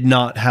he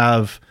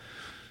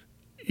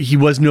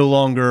was no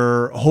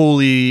longer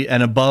wholly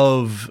and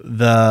above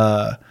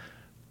the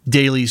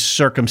daily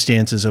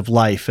circumstances of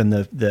life and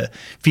the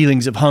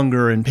feelings of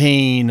hunger and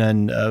pain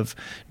and of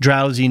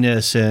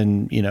drowsiness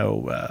and,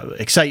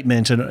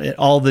 excitement and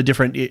all the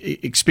different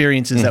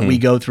experiences that we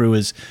go through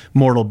as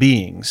mortal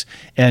beings.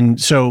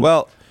 And so,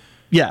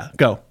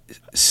 go.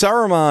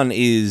 Saruman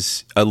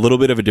is a little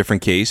bit of a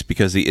different case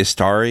because the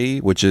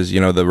Istari, which is,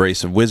 the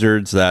race of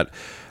wizards that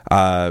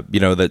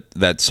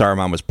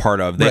Saruman was part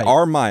of, they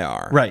are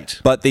Maiar. Right.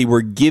 But they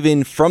were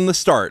given from the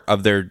start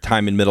of their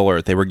time in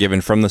Middle-earth, they were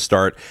given from the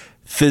start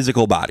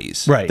physical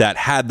bodies that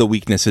had the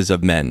weaknesses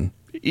of men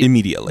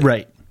immediately.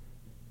 Right.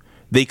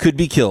 They could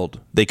be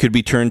killed. They could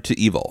be turned to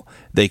evil.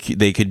 They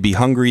could be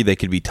hungry. They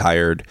could be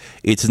tired.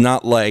 It's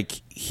not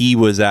like he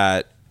was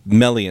at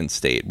Melian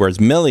state, whereas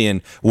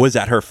Melian was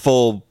at her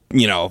full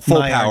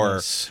power.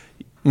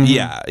 Mm-hmm.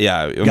 Yeah.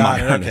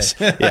 Maiarness.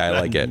 Okay. Yeah, I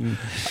like it.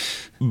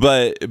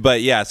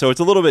 But yeah, so it's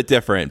a little bit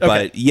different. Okay.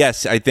 But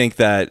yes, I think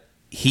that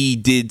he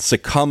did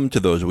succumb to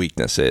those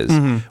weaknesses,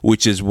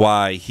 which is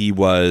why he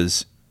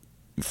was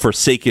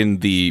forsaken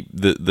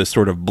the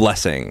sort of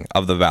blessing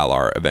of the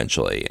Valar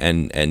eventually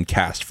and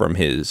cast from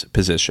his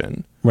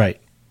position. Right.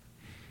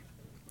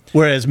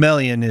 Whereas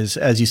Melian is,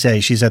 as you say,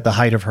 she's at the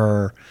height of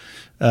her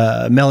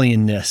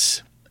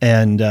Melianness,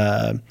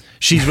 and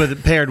she's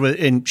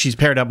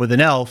paired up with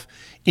an elf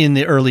in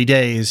the early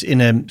days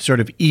in a sort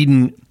of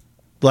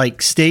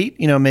Eden-like state.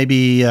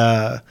 Maybe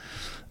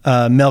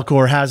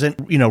Melkor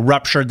hasn't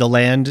ruptured the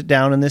land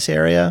down in this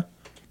area.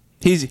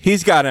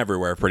 He's gone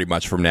everywhere pretty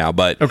much from now,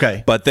 but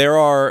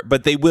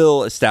they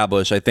will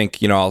establish. I think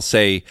I'll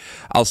say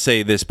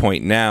this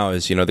point now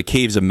is the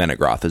caves of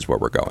Menegroth is where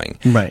we're going,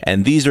 right?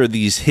 And these are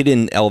these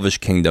hidden elvish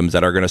kingdoms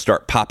that are going to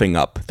start popping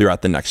up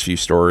throughout the next few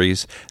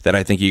stories that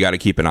I think you got to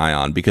keep an eye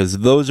on, because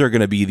those are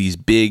going to be these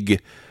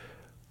big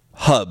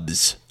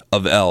hubs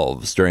of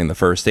elves during the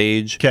First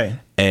Age. Okay,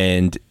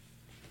 and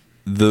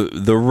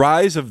the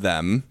rise of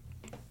them,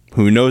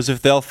 who knows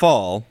if they'll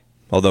fall.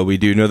 Although we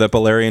do know that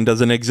Balerion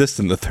doesn't exist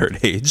in the Third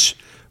Age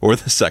or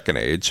the Second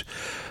Age,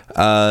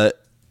 the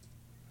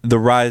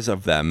rise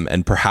of them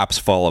and perhaps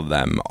fall of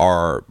them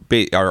are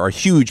a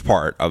huge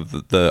part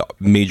of the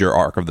major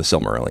arc of the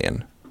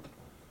Silmarillion.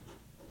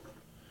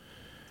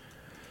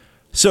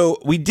 So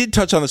we did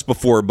touch on this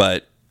before,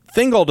 but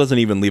Thingol doesn't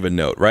even leave a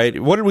note, right?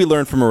 What did we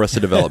learn from Arrested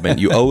Development?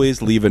 You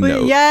always leave a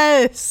note.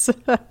 Yes.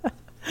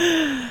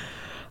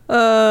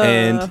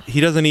 And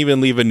he doesn't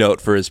even leave a note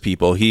for his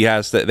people. They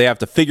have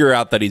to figure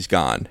out that he's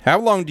gone. How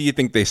long do you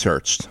think they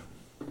searched?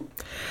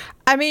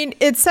 I mean,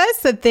 it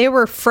says that they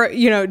were,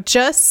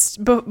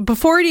 just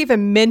before it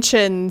even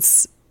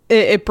mentions,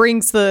 it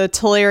brings the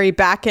Teleri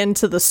back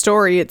into the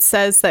story. It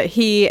says that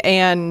he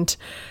and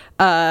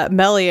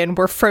Melian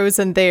were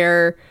frozen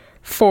there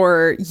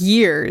for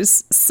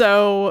years.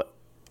 So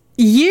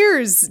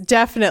years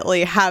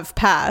definitely have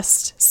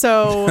passed.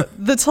 So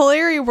the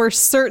Teleri were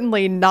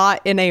certainly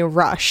not in a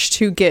rush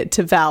to get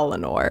to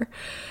Valinor.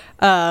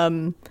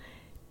 And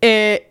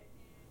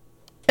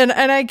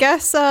I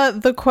guess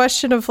the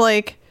question of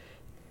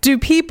do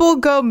people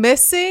go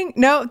missing?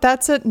 No,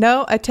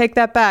 I take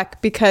that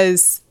back,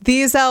 because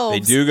these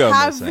elves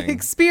have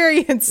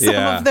experienced some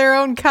of their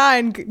own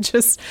kind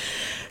just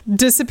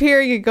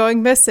disappearing and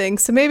going missing.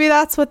 So maybe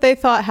that's what they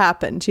thought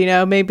happened.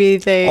 Maybe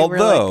they were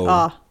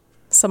like,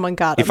 someone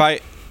got him.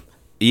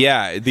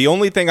 The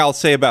only thing I'll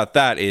say about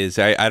that is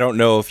I don't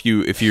know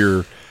if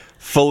you're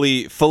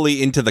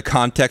fully into the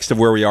context of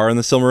where we are in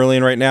the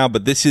Silmarillion right now,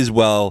 but this is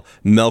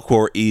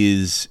Melkor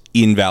is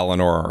in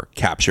Valinor,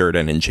 captured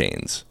and in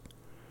chains.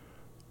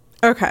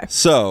 Okay.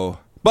 So,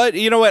 but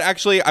you know what?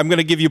 Actually, I'm going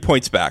to give you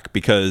points back,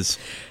 because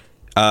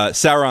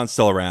Sauron's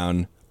still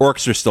around,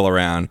 orcs are still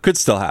around, could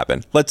still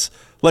happen. Let's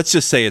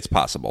just say it's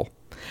possible.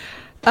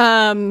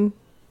 But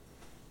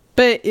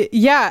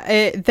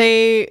yeah,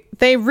 they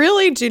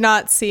really do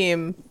not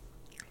seem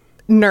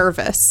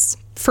nervous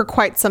for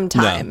quite some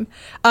time,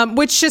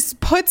 which just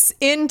puts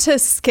into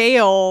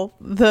scale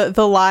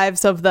the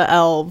lives of the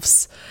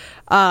elves.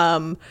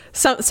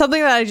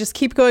 Something that I just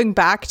keep going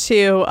back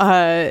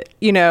to,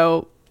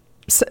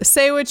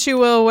 say what you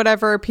will,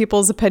 whatever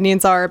people's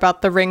opinions are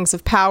about the Rings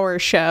of Power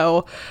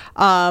show.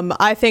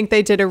 I think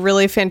they did a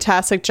really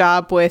fantastic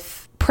job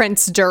with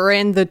Prince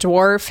Durin, the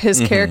dwarf.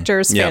 His character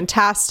is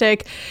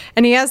fantastic.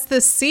 And he has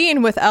this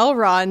scene with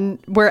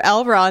Elrond where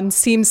Elrond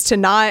seems to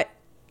not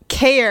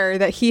care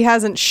that he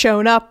hasn't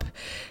shown up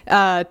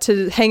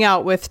to hang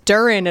out with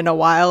Durin in a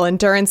while. And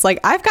Durin's like,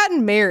 I've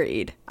gotten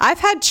married. I've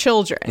had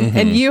children.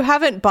 And you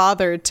haven't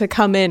bothered to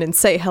come in and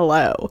say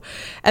hello.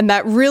 And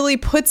that really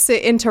puts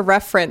it into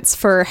reference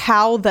for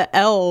how the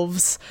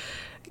elves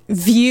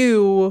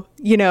view,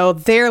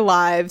 their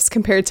lives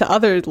compared to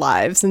other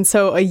lives. And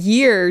so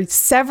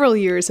several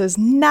years is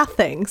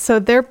nothing. So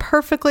they're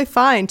perfectly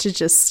fine to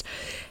just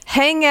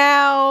hang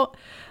out,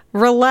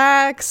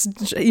 relax,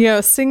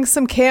 sing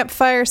some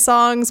campfire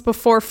songs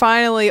before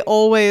finally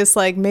always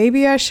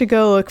maybe I should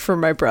go look for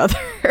my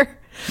brother.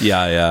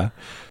 Yeah.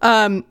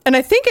 And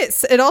I think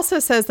it also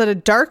says that a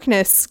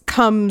darkness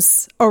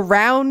comes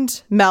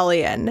around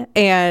Melian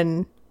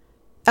and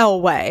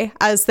Elwë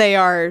as they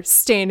are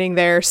standing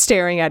there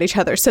staring at each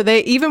other. So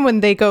even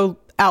when they go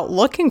out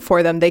looking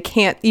for them, they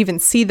can't even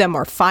see them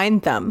or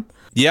find them.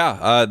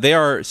 Yeah, they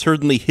are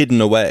certainly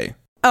hidden away.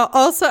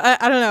 Also, I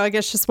don't know, I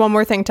guess just one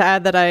more thing to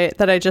add that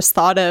I just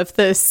thought of,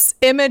 this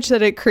image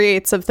that it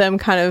creates of them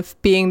kind of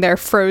being there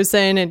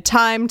frozen in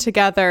time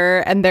together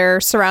and they're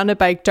surrounded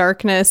by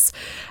darkness.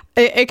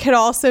 It could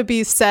also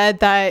be said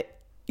that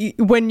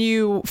when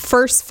you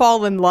first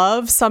fall in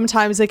love,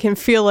 sometimes it can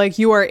feel like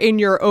you are in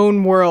your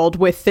own world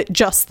with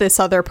just this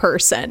other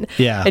person.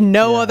 Yeah. And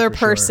no other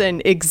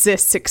person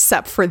exists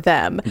except for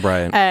them.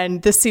 Right.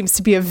 And this seems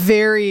to be a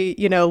very,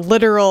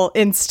 literal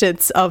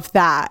instance of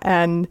that.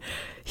 And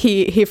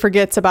he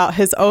forgets about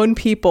his own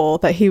people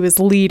that he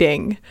was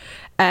leading.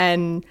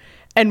 And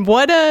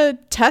what a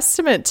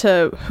testament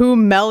to who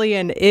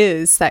Melian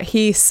is, that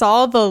he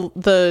saw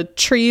the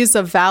trees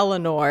of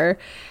Valinor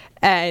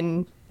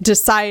and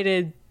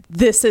decided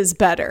this is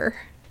better.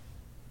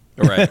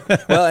 Right.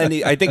 Well, and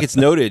I think it's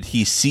noted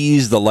he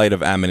sees the light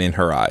of Ammon in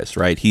her eyes,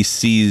 right? He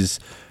sees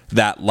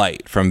that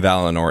light from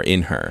Valinor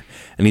in her.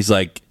 And he's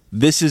like,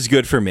 this is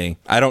good for me.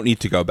 I don't need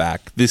to go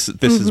back. This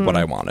is what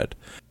I wanted.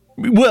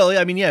 Well,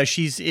 I mean, yeah,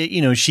 she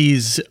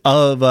is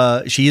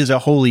a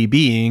holy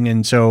being,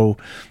 and so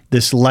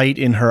this light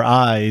in her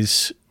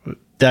eyes,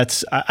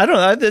 I don't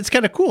know, that's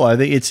kind of cool. I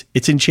think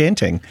it's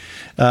enchanting.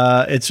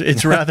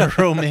 It's rather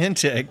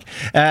romantic,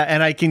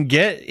 and I can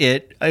get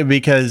it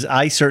because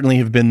I certainly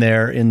have been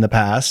there in the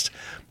past,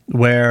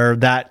 where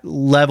that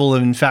level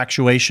of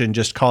infatuation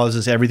just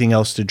causes everything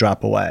else to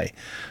drop away,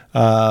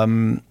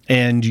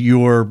 and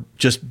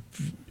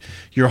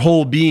your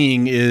whole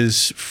being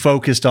is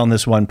focused on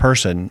this one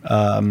person.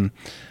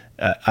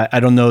 I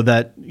don't know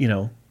that,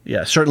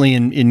 certainly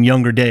in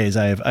younger days,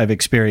 I've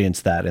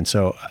experienced that. And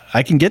so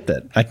I can get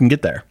that. I can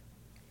get there.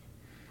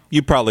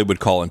 You probably would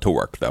call into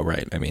work though,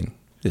 right? I mean,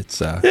 it's...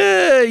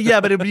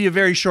 yeah, but it'd be a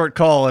very short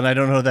call. And I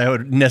don't know that I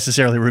would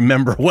necessarily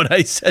remember what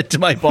I said to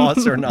my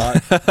boss or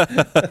not.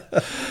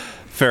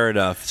 Fair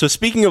enough. So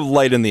speaking of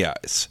light in the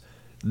eyes,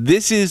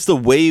 this is the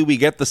way we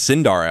get the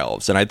Sindar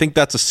elves, and I think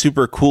that's a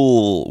super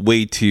cool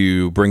way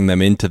to bring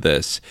them into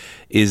this,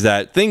 is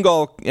that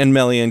Thingol and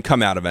Melian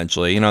come out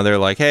eventually. They're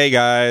like, hey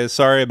guys,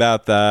 sorry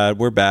about that,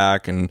 we're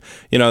back, and,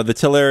 the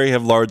Teleri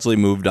have largely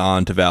moved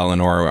on to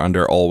Valinor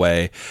under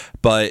Olwe,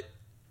 but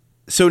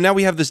so now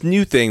we have this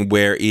new thing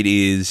where it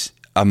is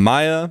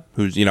Amaya,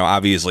 who's,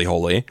 obviously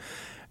holy,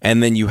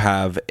 and then you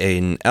have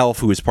an elf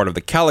who is part of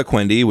the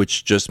Calaquendi,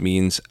 which just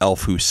means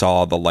elf who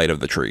saw the light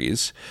of the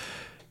trees.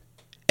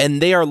 And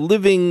they are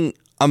living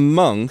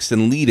amongst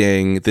and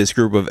leading this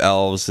group of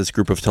elves, this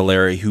group of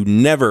Teleri who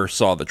never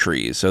saw the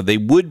trees. So they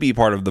would be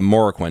part of the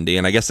Morroquendi,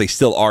 and I guess they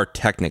still are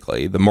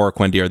technically. The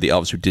Morroquendi are the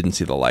elves who didn't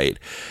see the light.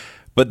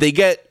 But they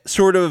get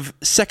sort of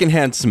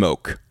secondhand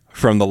smoke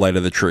from the light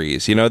of the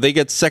trees. They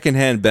get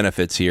secondhand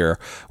benefits here,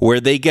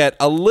 where they get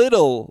a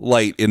little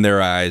light in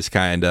their eyes,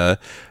 kinda,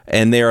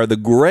 and they are the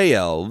gray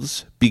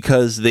elves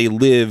because they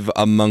live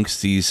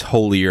amongst these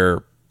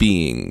holier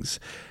beings.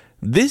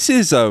 This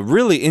is a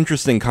really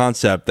interesting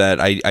concept that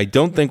I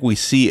don't think we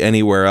see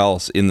anywhere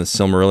else in the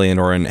Silmarillion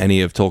or in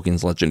any of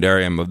Tolkien's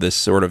Legendarium, of this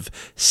sort of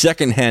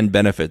secondhand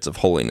benefits of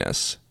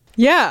holiness.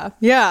 Yeah.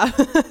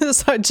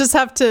 So I just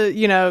have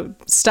to,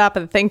 stop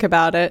and think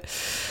about it.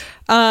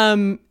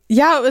 It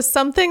was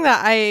something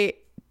that I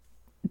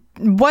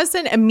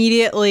wasn't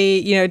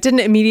immediately,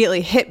 didn't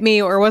immediately hit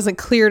me or wasn't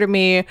clear to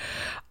me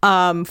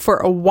for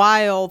a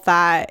while,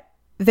 that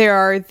there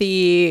are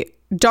the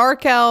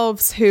dark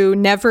elves who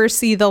never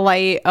see the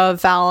light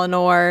of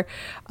Valinor.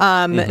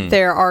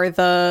 There are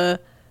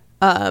the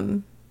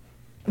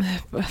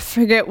I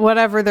forget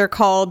whatever they're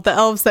called, the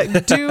elves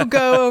that do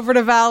go over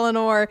to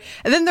Valinor,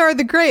 and then there are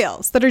the gray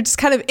elves that are just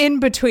kind of in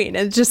between.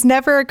 It just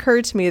never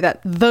occurred to me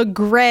that the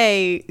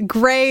gray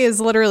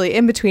is literally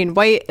in between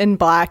white and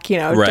black,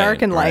 right,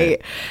 dark and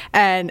light,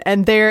 and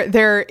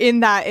they're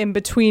in that in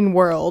between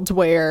world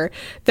where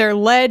they're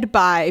led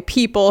by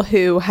people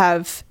who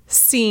have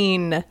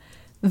seen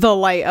the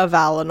light of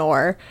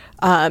Valinor,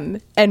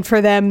 and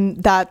for them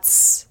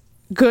that's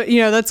good.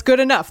 That's good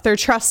enough. They're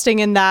trusting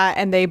in that,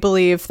 and they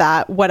believe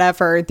that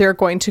whatever they're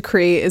going to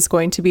create is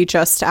going to be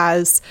just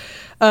as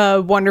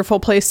a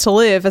wonderful place to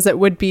live as it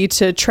would be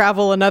to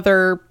travel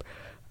another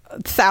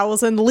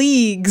 1,000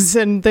 leagues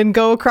and then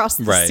go across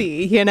the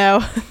sea.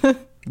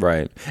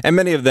 Right. And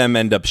many of them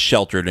end up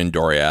sheltered in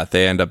Doriath.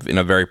 They end up in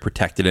a very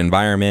protected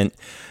environment.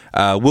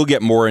 We'll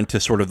get more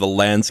into sort of the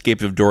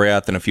landscape of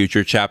Doriath in a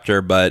future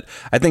chapter, but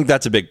I think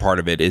that's a big part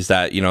of it, is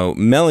that,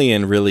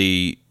 Melian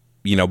really,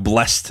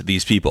 blessed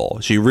these people.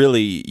 She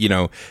really,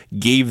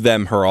 gave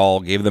them her all,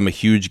 gave them a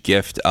huge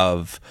gift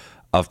of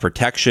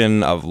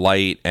protection, of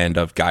light, and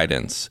of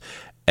guidance.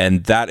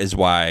 And that is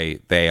why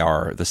they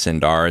are the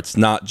Sindar. It's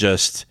not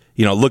just,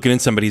 looking in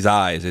somebody's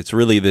eyes. It's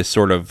really this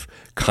sort of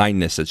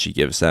kindness that she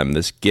gives them,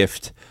 this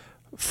gift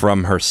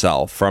from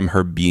herself, from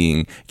her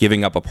being,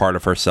 giving up a part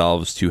of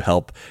herself to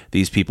help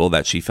these people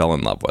that she fell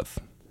in love with.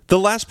 The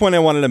last point I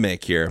wanted to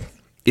make here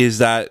is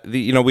that,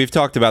 we've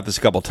talked about this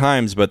a couple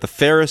times, but the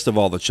fairest of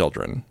all the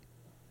children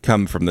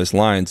come from this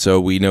line.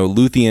 So we know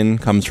Luthien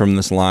comes from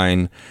this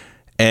line.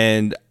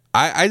 And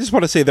I just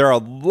want to say there are a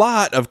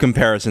lot of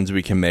comparisons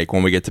we can make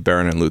when we get to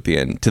Beren and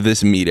Luthien to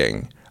this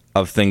meeting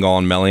of Thingol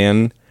and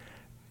Melian.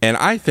 And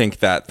I think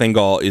that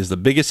Thingol is the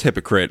biggest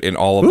hypocrite in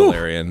all of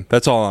Valyrian.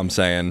 That's all I'm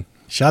saying.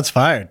 Shots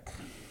fired.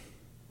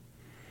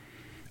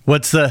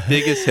 What's the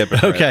biggest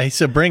hypocrite? Okay,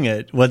 so bring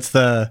it. What's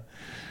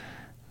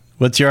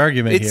your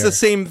argument here? It's the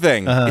same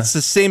thing. It's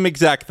the same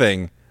exact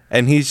thing.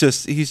 And he's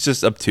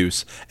just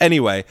obtuse.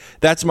 Anyway,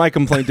 that's my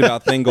complaint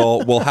about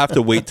Thingol. We'll have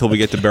to wait till we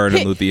get to Beren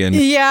and Luthien.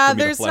 Yeah,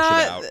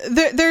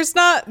 there's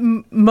not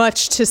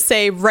much to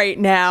say right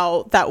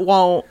now that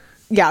won't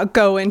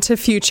go into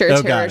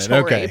future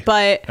territory. Okay.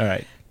 But all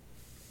right.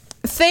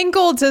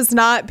 Thingol does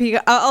not be.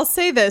 I'll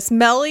say this: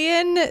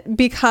 Melian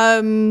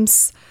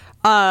becomes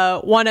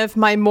one of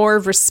my more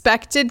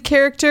respected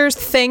characters.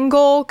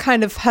 Thingol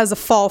kind of has a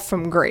fall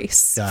from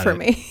grace for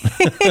me.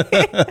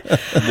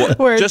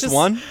 Just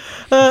one?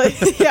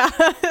 Yeah,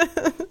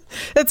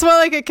 it's more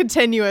like a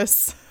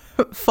continuous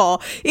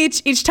fall.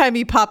 Each time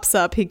he pops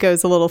up, he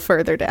goes a little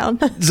further down.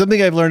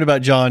 Something I've learned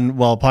about John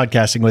while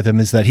podcasting with him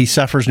is that he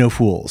suffers no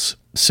fools.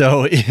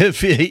 So if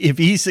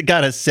he's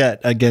got a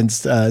set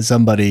against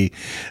somebody,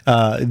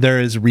 there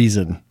is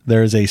reason.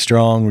 There is a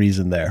strong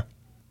reason there.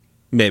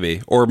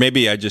 Maybe. Or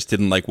maybe I just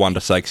didn't like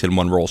Wanda Sykes in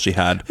one role she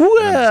had.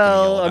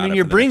 Well, I mean,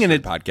 you're bringing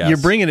it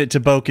to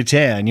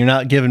Bo-Katan. You're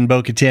not giving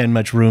Bo-Katan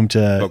much room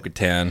to...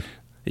 Bo-Katan.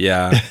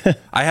 Yeah.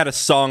 I had a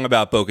song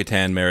about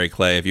Bo-Katan, Mary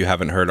Clay, if you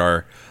haven't heard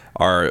our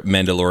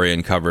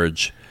Mandalorian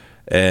coverage.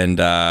 And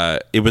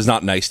it was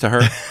not nice to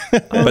her.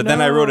 Then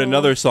I wrote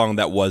another song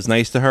that was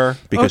nice to her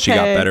because she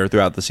got better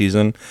throughout the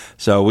season.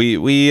 So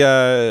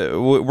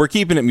we're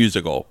keeping it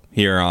musical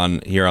here on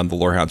the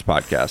Lorehounds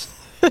podcast.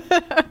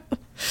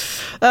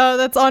 Oh,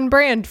 that's on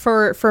brand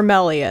for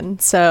Melian.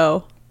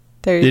 So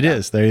there you go. It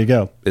is. There you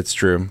go. It's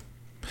true.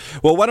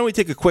 Well, why don't we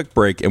take a quick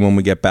break, and when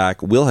we get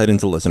back, we'll head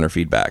into listener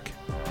feedback.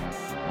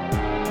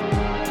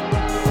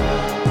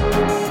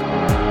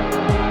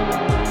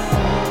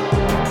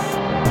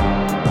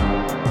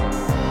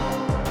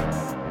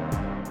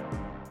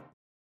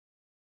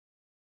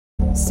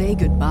 Say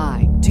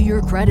goodbye to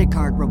your credit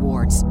card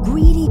rewards.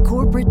 Greedy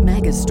corporate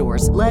mega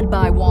stores, led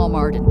by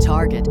Walmart and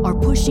Target, are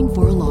pushing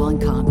for a law in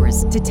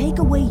Congress to take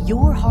away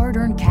your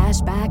hard-earned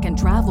cash back and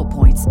travel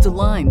points to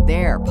line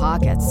their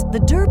pockets. The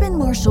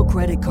Durbin-Marshall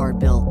credit card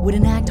bill would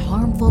enact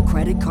harmful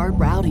credit card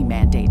routing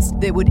mandates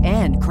that would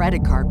end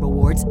credit card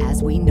rewards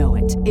as we know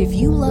it. If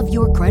you love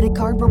your credit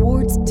card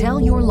rewards, tell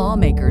your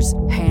lawmakers,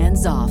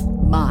 hands off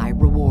my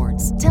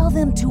rewards. Tell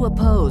them to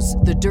oppose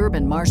the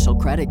Durbin-Marshall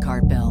credit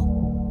card bill.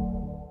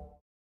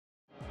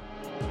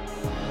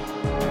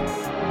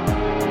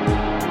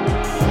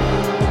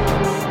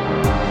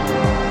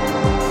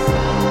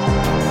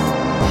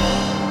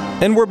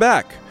 And we're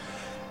back.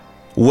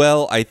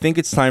 Well, I think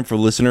it's time for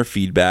listener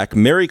feedback.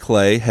 Mary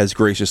Clay has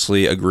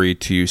graciously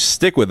agreed to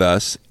stick with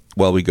us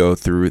while we go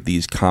through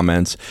these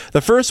comments.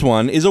 The first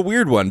one is a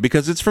weird one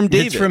because it's from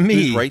David. It's from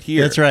me. Who's right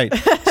here. That's right.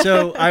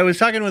 So I was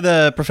talking with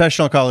a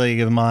professional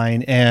colleague of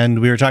mine, and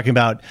we were talking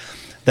about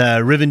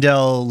the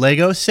Rivendell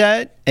Lego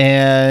set,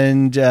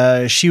 and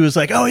she was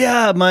like, "Oh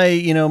yeah,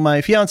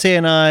 my fiance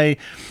and I,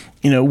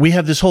 we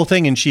have this whole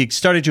thing," and she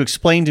started to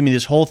explain to me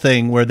this whole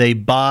thing where they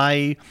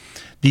buy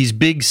these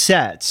big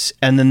sets,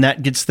 and then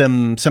that gets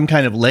them some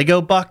kind of Lego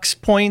Bucks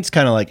points,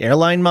 kind of like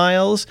airline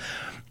miles.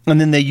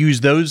 And then they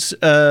use those,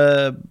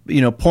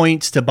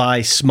 points to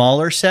buy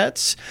smaller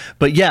sets.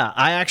 But yeah,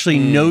 I actually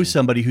know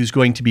somebody who's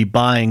going to be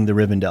buying the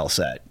Rivendell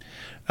set.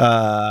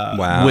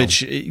 Wow. Which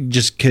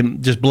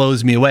just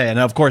blows me away. And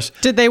of course,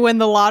 did they win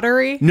the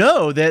lottery?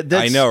 No, that's,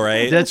 I know,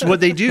 right? That's what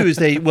they do. Is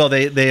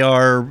they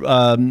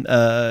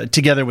are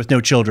together with no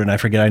children. I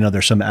forget. I know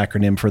there's some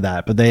acronym for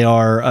that, but they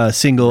are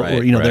single,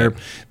 right, or they're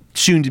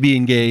soon to be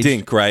engaged.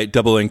 DINK, right?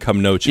 Double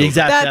income, no children.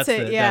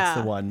 Exactly. That's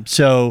the one.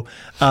 So,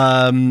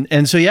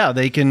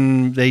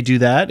 they do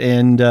that,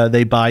 and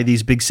they buy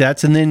these big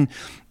sets, and then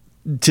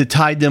to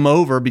tide them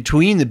over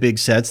between the big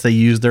sets, they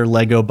use their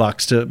Lego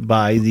Bucks to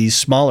buy these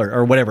smaller,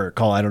 or whatever it's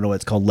called. I don't know what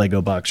it's called,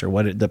 Lego Bucks or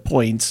the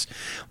points.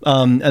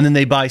 And then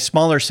they buy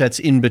smaller sets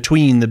in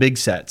between the big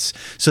sets.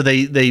 So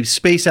they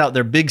space out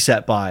their big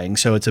set buying.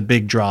 So it's a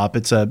big drop.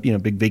 It's a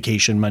big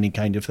vacation money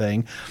kind of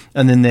thing.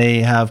 And then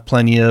they have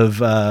plenty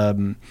of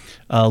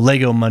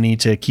Lego money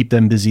to keep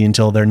them busy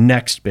until their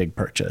next big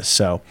purchase.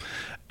 So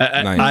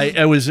nice.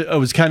 I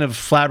was kind of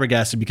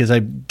flabbergasted because I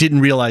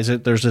didn't realize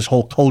that there's this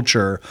whole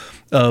culture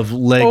of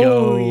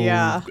Lego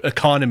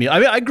economy. I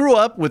mean, I grew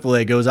up with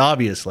Legos,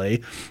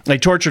 obviously. I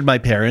tortured my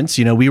parents.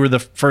 We were the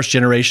first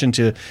generation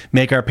to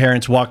make our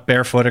parents walk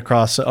barefoot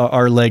across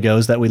our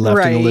Legos that we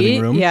left in the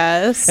living room.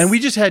 Yes. And we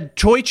just had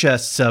toy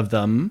chests of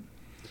them,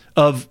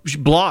 of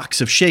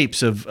blocks, of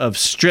shapes, of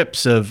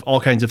strips, of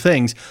all kinds of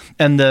things.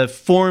 And the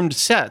formed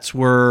sets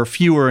were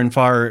fewer and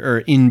far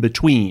in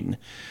between.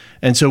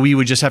 And so we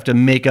would just have to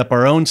make up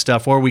our own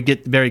stuff, or we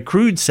get very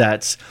crude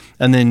sets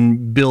and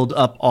then build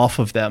up off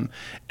of them.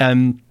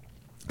 And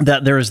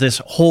that there is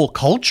this whole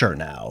culture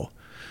now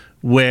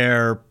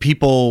where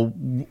people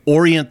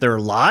orient their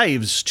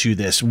lives to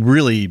this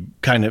really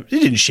kind of, it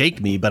didn't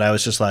shake me, but I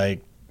was just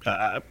like,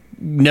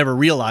 never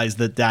realized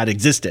that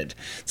existed.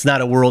 It's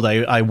not a world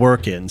I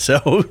work in.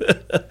 So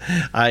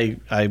I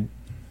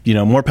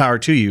more power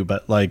to you,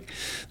 but like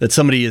that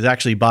somebody is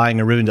actually buying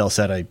a Rivendell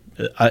set,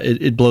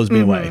 it blows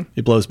me away.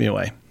 It blows me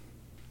away.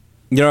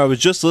 I was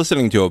just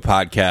listening to a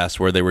podcast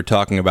where they were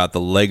talking about the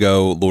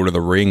Lego Lord of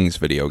the Rings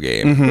video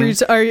game. Is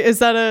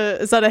that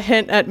a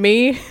hint at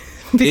me?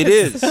 It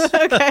is.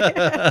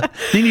 Okay.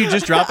 Didn't you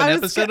just drop an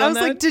episode on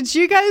that? I was like, did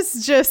you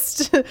guys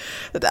just...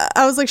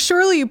 I was like,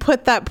 surely you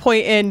put that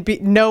point in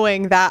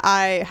knowing that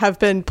I have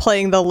been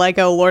playing the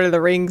Lego Lord of the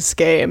Rings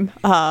game.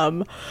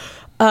 I'm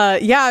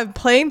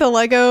playing the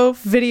Lego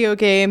video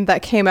game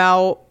that came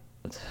out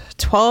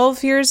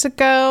 12 years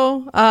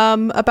ago,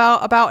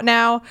 about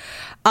now.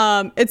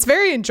 It's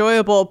very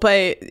enjoyable,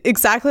 but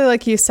exactly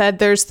like you said,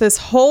 there's this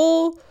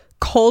whole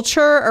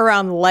culture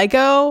around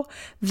Lego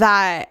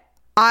that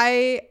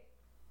I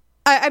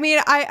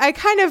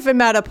kind of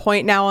am at a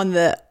point now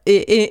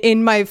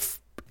in my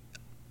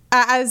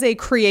as a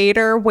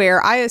creator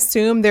where I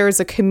assume there is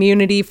a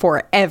community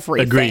for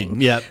everything.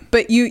 Agreed. Yep.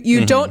 But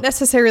you don't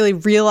necessarily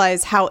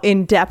realize how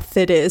in depth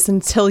it is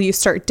until you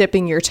start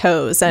dipping your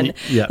toes. And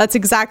that's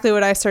exactly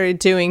what I started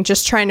doing,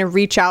 just trying to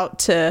reach out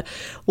to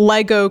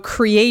Lego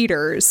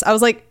creators. I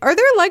was like, are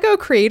there Lego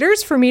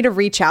creators for me to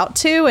reach out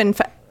to? And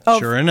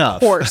sure enough.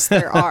 Of course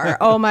there are.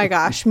 Oh my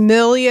gosh.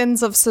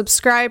 Millions of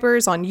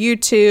subscribers on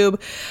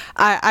YouTube.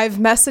 I've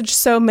messaged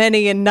so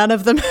many and none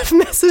of them have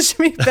messaged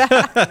me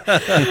back.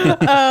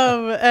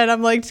 And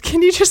I'm like,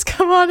 can you just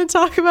come on and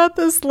talk about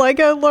this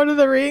Lego Lord of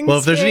the Rings Well,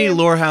 if there's game? any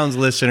Lorehounds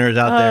listeners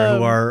out there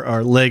who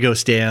are Lego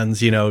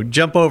stans,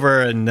 jump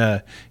over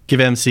and give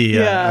MC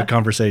a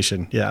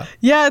conversation. Yeah.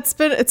 Yeah, it's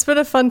been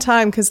a fun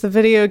time because the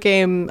video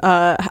game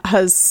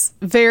has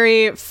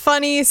very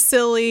funny,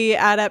 silly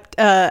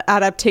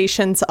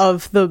adaptations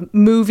of the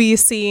movie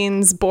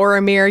scenes.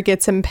 Boromir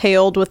gets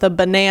impaled with a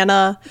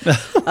banana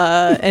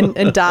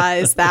and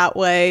dies that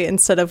way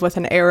instead of with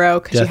an arrow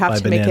because you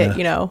have to make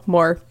it,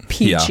 more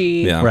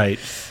PG. Yeah. Right.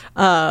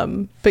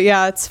 But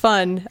yeah, it's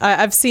fun.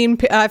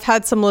 I've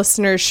had some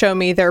listeners show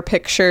me their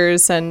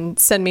pictures and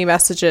send me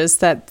messages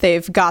that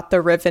they've got the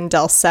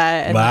Rivendell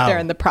set and they're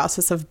in the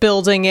process of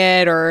building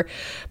it or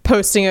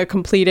posting a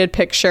completed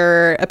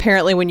picture.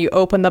 Apparently when you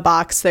open the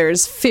box,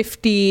 there's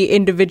 50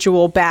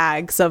 individual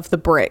bags of the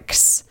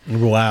bricks.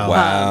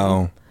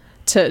 Wow.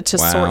 To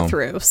sort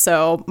through.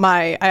 So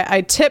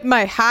I tip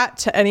my hat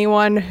to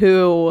anyone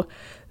who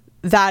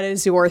that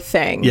is your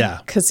thing. Yeah.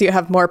 Because you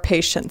have more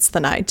patience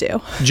than I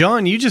do.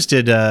 John, you just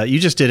did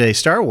a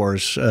Star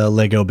Wars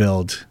Lego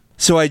build.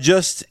 So I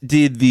just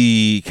did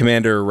the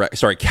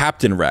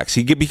Captain Rex.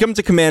 He becomes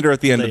a commander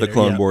at the end of the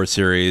Clone Wars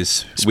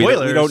series.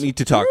 Spoilers. We don't need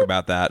to talk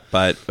about that,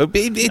 but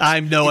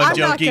I'm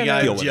joking.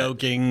 I'm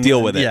joking.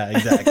 Deal with it. Yeah,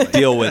 exactly.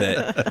 Deal with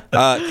it.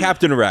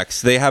 Captain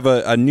Rex. They have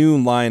a new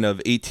line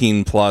of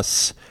 18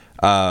 plus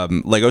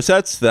Lego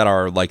sets that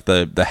are like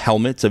the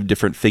helmets of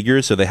different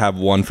figures. So they have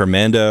one for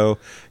Mando,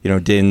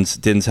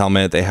 Din's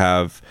helmet. They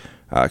have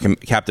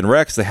Captain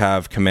Rex. They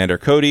have Commander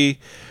Cody.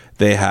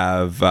 They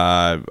have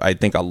I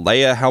think a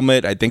Leia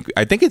helmet. I think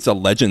it's a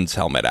Legends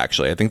helmet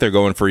actually. I think they're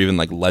going for even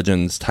like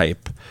Legends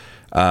type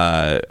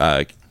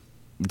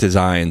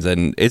designs,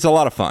 and it's a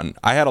lot of fun.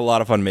 I had a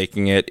lot of fun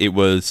making it.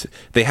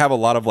 They have a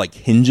lot of like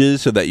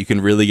hinges so that you can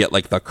really get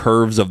like the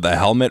curves of the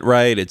helmet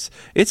right.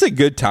 It's a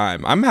good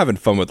time. I'm having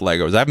fun with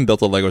Legos. I haven't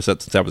built a Lego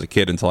set since I was a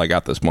kid until I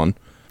got this one.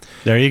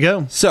 There you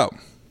go. So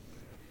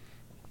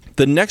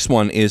the next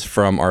one is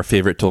from our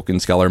favorite Tolkien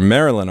scholar,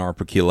 Marilyn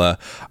Arpakila,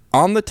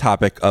 on the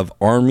topic of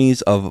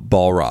armies of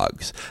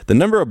Balrogs. The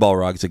number of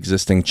Balrogs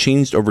existing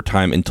changed over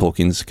time in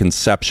Tolkien's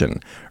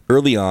conception.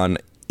 Early on,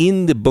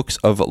 in the books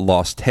of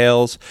Lost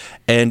Tales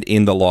and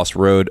in The Lost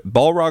Road,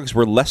 Balrogs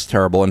were less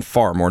terrible and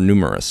far more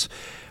numerous.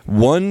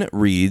 One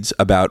reads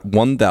about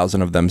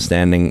 1,000 of them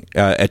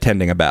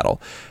attending a battle.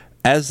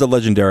 As the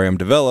legendarium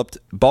developed,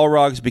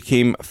 Balrogs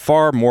became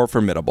far more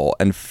formidable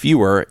and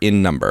fewer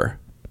in number.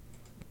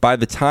 By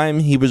the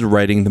time he was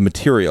writing the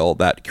material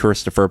that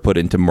Christopher put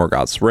into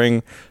Morgoth's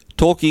Ring,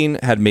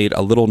 Tolkien had made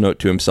a little note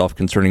to himself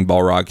concerning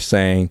Balrog,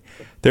 saying,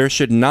 there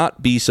should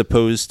not be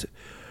supposed...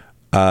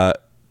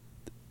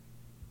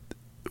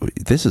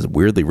 this is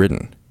weirdly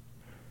written.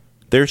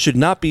 There should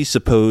not be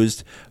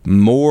supposed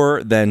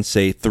more than,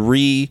 say,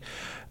 3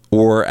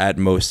 or at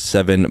most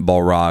 7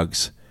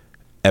 Balrogs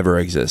ever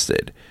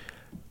existed.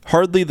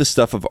 Hardly the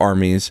stuff of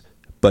armies,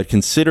 but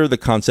consider the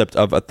concept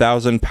of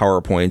 1,000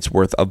 PowerPoints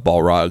worth of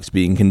Balrogs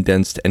being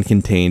condensed and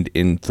contained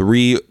in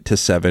 3 to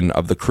 7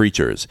 of the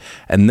creatures,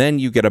 and then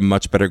you get a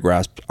much better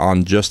grasp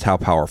on just how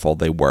powerful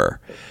they were.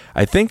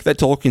 I think that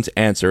Tolkien's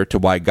answer to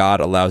why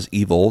God allows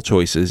evil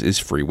choices is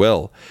free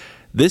will.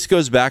 This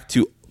goes back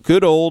to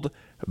good old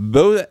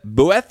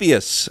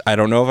Boethius. I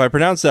don't know if I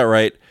pronounced that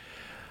right.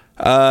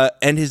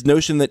 And his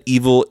notion that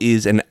evil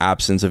is an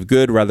absence of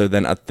good rather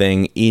than a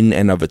thing in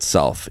and of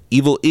itself.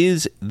 Evil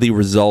is the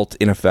result,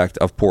 in effect,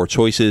 of poor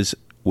choices,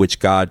 which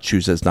God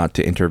chooses not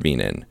to intervene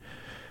in.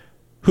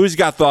 Who's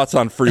got thoughts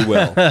on free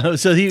will?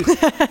 So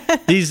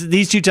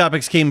these two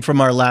topics came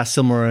from our last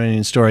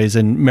Silmarillion stories,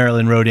 and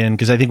Marilyn wrote in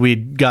because I think we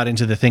got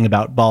into the thing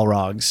about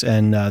Balrogs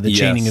and the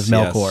chaining of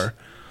Melkor. Yes.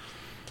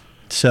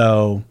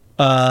 So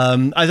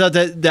I thought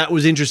that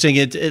was interesting.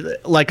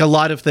 It like a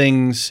lot of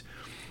things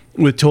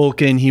with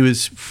Tolkien,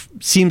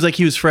 seems like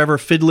he was forever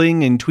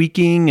fiddling and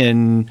tweaking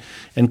and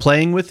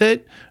playing with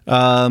it.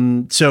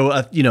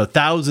 So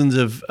thousands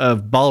of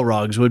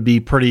Balrogs would be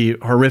pretty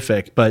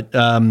horrific, but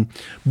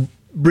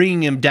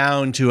bringing him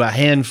down to a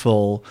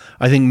handful,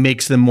 I think,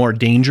 makes them more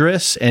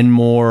dangerous and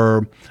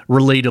more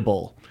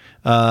relatable.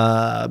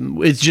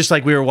 It's just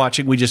like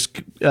we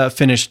just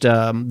finished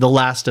The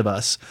Last of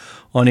Us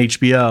on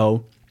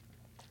HBO.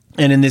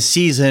 And in this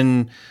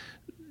season,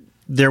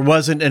 there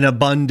wasn't an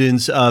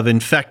abundance of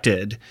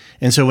infected.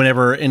 And so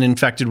whenever an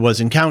infected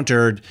was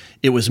encountered,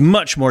 it was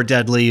much more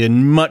deadly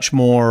and much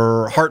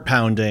more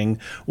heart-pounding.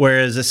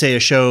 Whereas, say,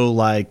 a show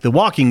like The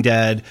Walking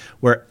Dead,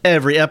 where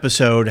every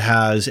episode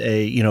has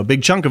a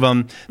big chunk of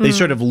them, they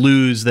sort of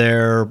lose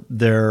their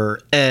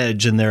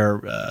edge and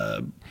their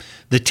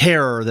the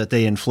terror that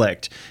they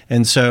inflict.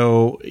 And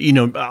so,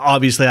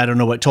 obviously I don't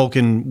know what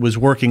Tolkien was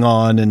working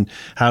on and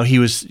how he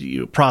was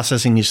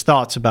processing his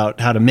thoughts about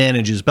how to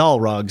manage his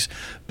Balrogs.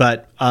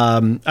 But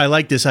I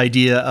like this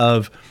idea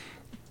of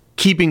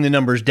keeping the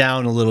numbers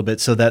down a little bit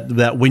so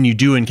that when you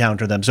do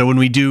encounter them. So when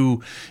we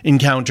do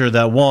encounter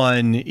the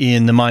one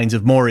in the Mines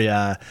of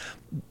Moria,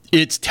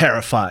 it's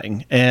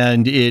terrifying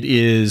and it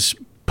is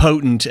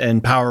potent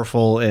and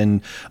powerful,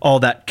 and all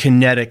that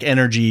kinetic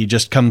energy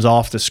just comes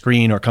off the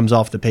screen or comes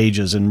off the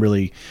pages and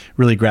really,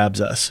 really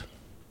grabs us.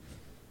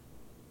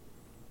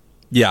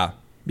 Yeah.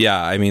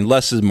 I mean,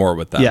 less is more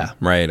with them. Yeah.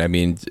 Right. I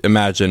mean,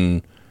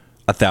 imagine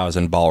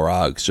 1,000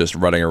 Balrogs just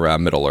running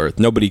around Middle Earth.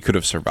 Nobody could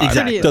have survived.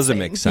 Exactly. It doesn't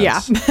make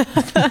sense.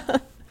 Yeah.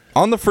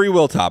 On the free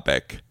will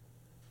topic,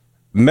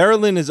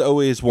 Marilyn is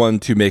always one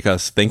to make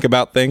us think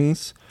about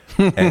things,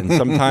 and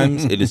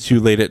sometimes it is too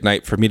late at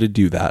night for me to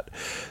do that.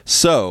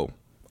 So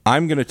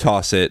I'm going to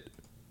toss it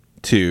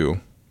to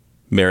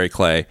Mary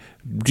Clay.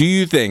 Do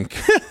you think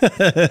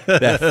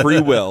that free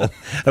will...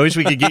 I wish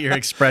we could get your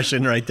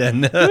expression right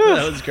then.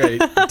 That was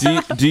great.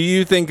 Do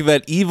you think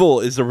that evil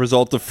is a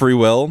result of free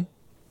will?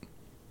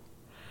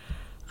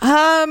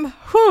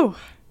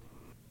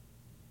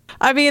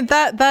 I mean,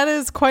 that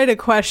is quite a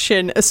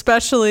question,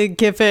 especially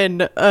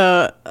given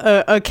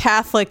a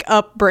Catholic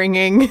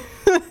upbringing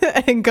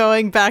and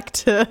going back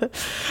to,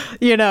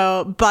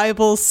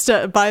 Bible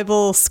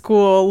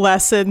school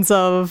lessons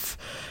of,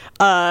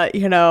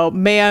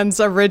 man's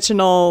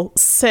original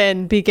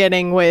sin,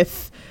 beginning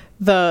with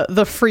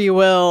the free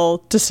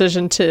will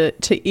decision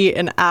to eat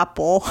an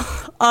apple.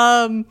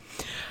 I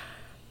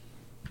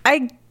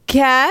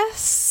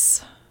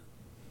guess,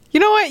 you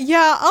know what?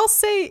 Yeah, I'll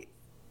say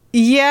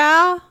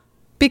yeah.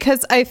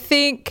 Because I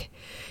think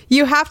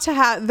you have to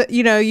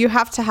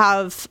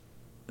have,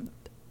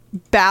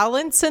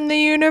 balance in the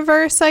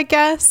universe, I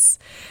guess.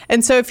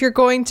 And so if you're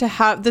going to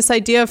have this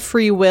idea of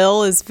free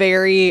will is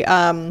very,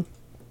 a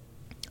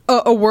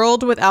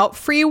world without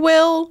free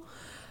will,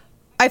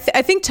 I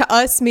think to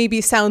us maybe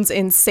sounds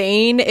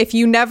insane. If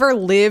you never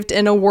lived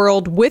in a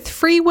world with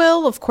free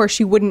will, of course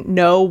you wouldn't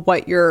know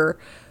what you're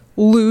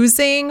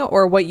losing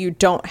or what you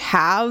don't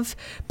have.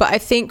 But I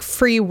think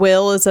free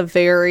will is a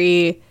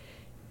very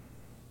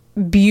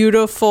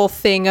beautiful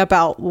thing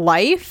about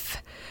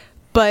life,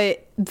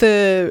 but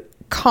the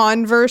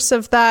converse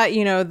of that,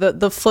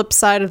 the flip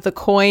side of the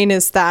coin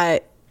is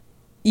that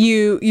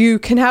you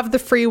can have the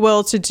free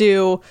will to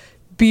do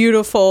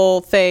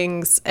beautiful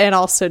things and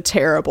also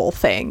terrible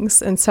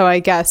things. And so I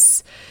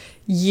guess,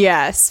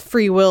 yes,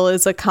 free will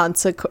is a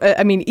consequence.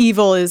 I mean,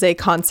 evil is a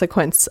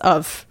consequence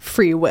of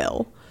free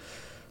will.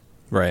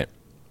 Right.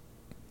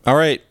 All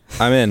right,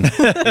 I'm in.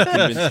 Can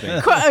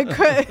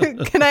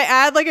I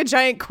add like a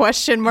giant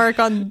question mark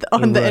on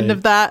the end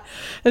of that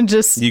and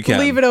just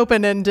leave it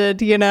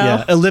open-ended,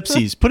 Yeah,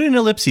 ellipses. Put in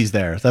ellipses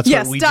there. That's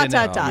what we dot.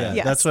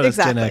 Yes, that's what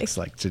exactly. Gen X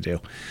like to do.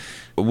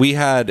 We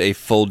had a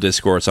full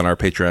discourse on our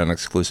Patreon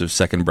exclusive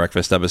Second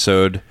Breakfast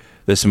episode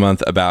this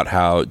month about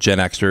how Gen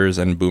Xers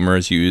and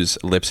Boomers use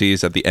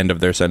ellipses at the end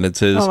of their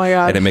sentences. Oh my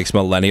God. And it makes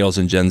millennials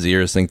and Gen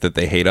Zers think that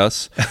they hate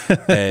us.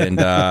 And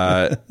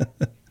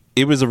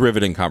it was a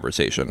riveting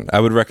conversation. I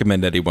would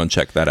recommend anyone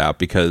check that out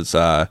because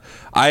I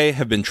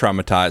have been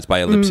traumatized by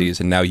ellipses,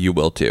 and now you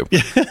will too.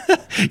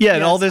 Yeah,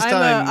 and all this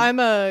time...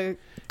 I'm a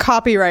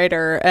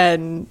copywriter,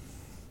 and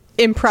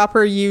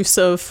improper use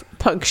of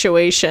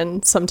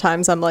punctuation,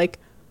 sometimes I'm like,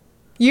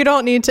 you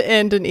don't need to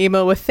end an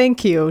email with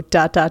thank you, ...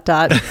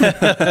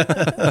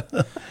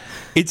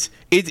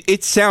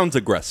 It sounds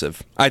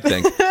aggressive, I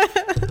think.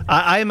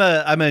 I'm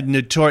a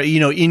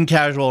notorious, in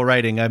casual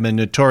writing, I'm a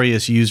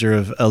notorious user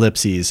of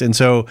ellipses. And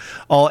so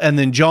and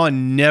then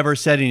John never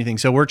said anything.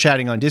 So we're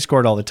chatting on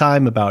Discord all the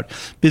time about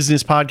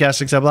business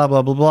podcasting, stuff, blah,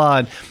 blah, blah, blah.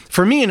 And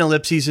for me, an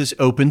ellipses is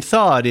open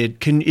thought. It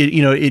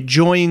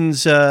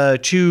joins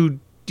two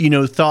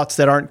thoughts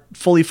that aren't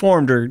fully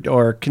formed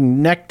or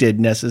connected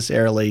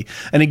necessarily.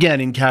 And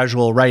again, in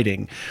casual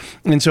writing.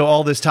 And so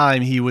all this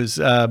time he was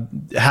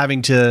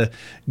having to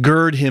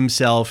gird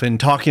himself and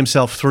talk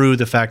himself through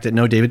the fact that,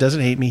 no, David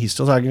doesn't hate me. He's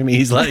still talking to me.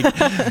 He's like,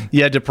 he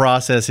had to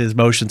process his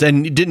emotions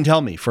and he didn't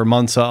tell me for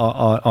months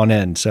on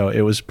end. So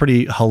it was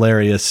pretty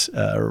hilarious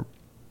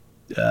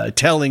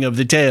telling of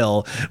the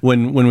tale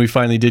when we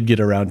finally did get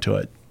around to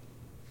it.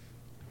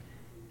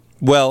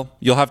 Well,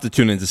 you'll have to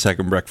tune into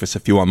Second Breakfast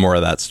if you want more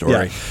of that story.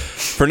 Yeah.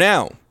 For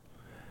now,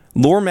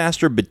 Lore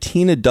Master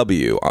Bettina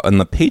W. on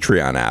the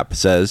Patreon app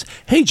says,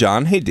 "Hey,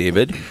 John. Hey,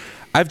 David.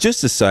 I've just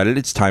decided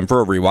it's time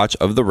for a rewatch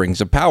of The Rings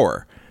of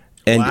Power.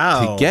 And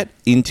to get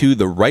into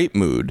the right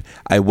mood,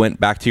 I went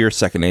back to your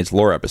Second Age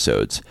lore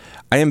episodes.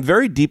 I am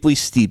very deeply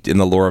steeped in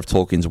the lore of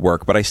Tolkien's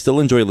work, but I still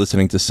enjoy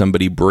listening to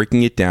somebody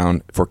breaking it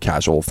down for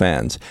casual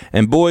fans.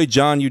 And boy,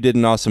 John, you did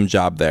an awesome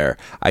job there.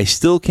 I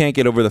still can't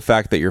get over the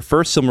fact that your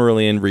first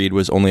Silmarillion read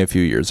was only a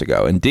few years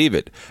ago. And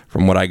David,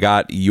 from what I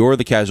got, you're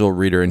the casual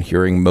reader and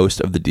hearing most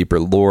of the deeper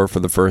lore for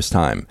the first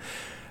time.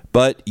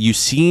 But you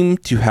seem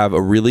to have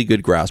a really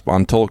good grasp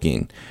on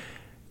Tolkien.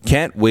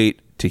 Can't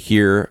wait to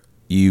hear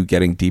you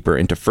getting deeper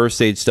into First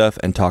Age stuff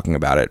and talking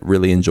about it.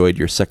 Really enjoyed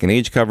your Second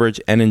Age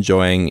coverage and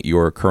enjoying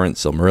your current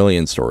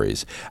Silmarillion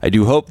stories. I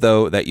do hope,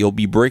 though, that you'll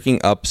be breaking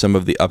up some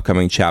of the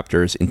upcoming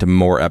chapters into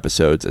more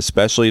episodes,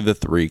 especially the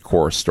 3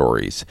 core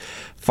stories.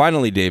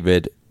 Finally,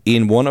 David,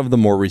 in one of the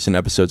more recent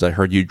episodes, I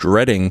heard you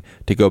dreading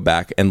to go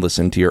back and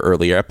listen to your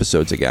earlier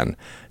episodes again.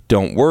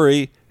 Don't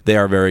worry, they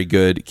are very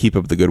good. Keep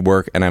up the good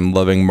work, and I'm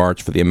loving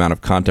March for the amount of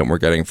content we're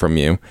getting from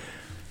you."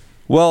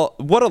 Well,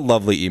 what a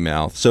lovely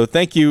email. So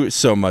thank you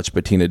so much,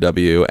 Bettina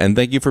W., and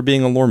thank you for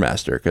being a lore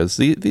master, because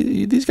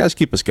these guys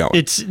keep us going.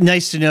 It's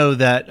nice to know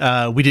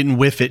that we didn't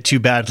whiff it too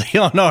badly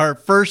on our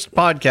first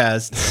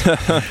podcast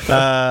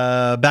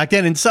back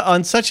then, and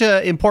on such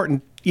a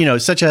important,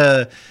 such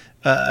a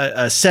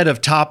set of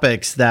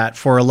topics that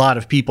for a lot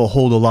of people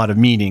hold a lot of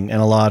meaning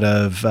and a lot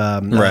of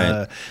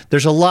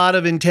there's a lot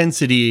of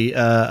intensity,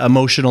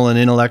 emotional and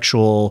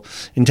intellectual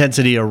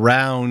intensity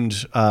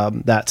around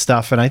that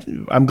stuff,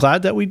 and I'm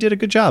glad that we did a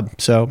good job,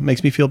 so it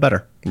makes me feel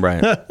better.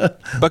 Right.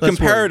 But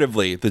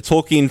comparatively, the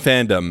Tolkien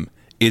fandom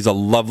is a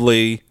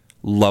lovely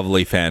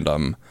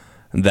fandom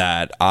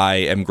that I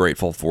am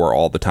grateful for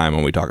all the time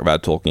when we talk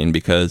about Tolkien,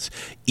 because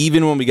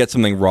even when we get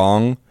something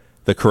wrong,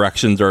 the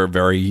corrections are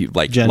very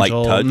light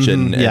touch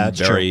and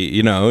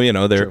very,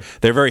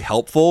 they're very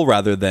helpful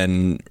rather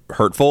than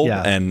hurtful.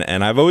 Yeah.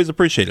 And I've always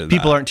appreciated that.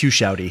 People aren't too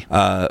shouty.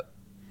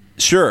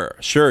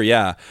 Sure.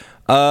 Yeah.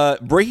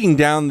 Breaking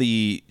down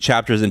the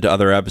chapters into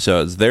other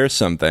episodes, there's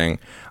something.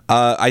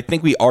 I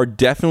think we are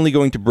definitely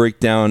going to break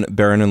down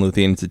Beren and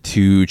Luthien into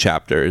 2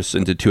 chapters,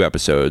 into 2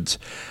 episodes.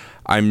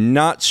 I'm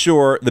not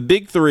sure. The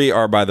big 3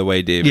 are, by the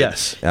way, David.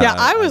 Yes.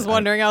 I was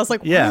wondering. I was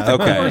like, yeah,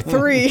 okay. Or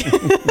 3.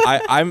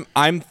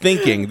 I'm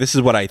thinking, this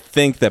is what I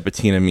think that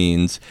Bettina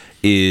means,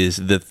 is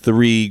the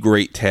 3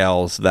 great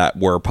tales that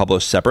were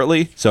published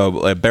separately. So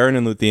Beren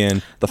and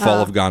Luthien, The Fall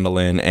of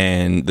Gondolin,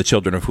 and The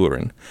Children of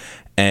Húrin.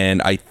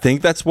 And I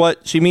think that's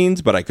what she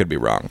means, but I could be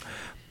wrong.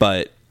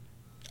 But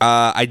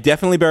I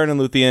definitely Beren and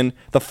Luthien.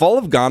 The Fall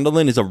of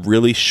Gondolin is a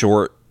really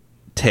short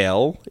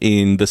tale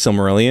in the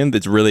Silmarillion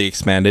that's really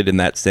expanded in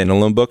that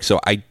standalone book, so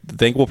I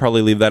think we'll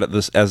probably leave that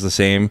as the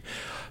same.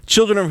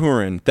 Children of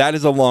Húrin, that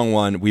is a long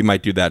one. We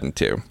might do that in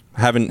 2.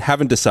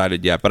 Haven't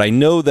decided yet, but I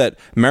know that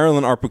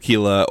Marilyn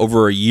Arpukila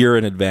over a year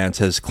in advance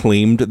has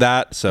claimed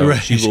that, so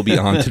she will be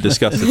on to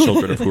discuss the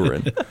Children of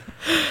Húrin.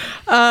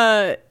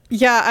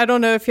 I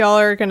don't know if y'all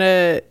are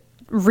gonna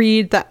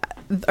read that.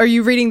 Are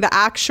you reading the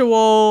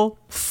actual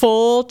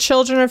full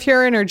Children of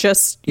Húrin, or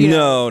just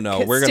no?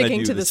 We're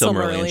going to do the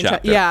Silmarillion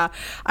chapter. Yeah,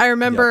 I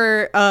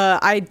remember.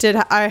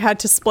 Yep. I had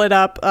to split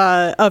up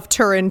of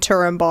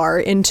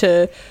Turambar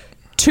into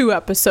 2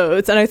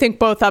 episodes, and I think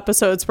both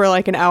episodes were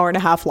like an hour and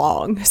a half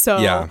long.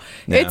 So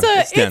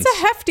it's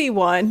a hefty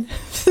one.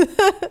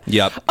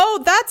 Yep.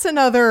 Oh, that's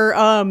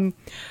another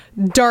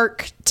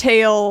dark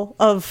tale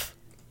of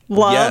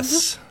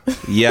love.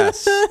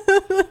 Yes.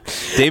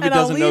 David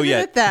doesn't know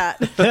yet.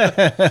 At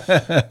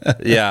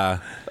that. Yeah.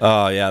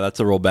 Oh, yeah. That's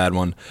a real bad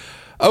one.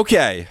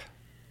 Okay.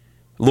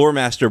 Lore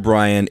Master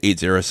Brian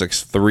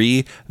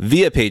 8063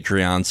 via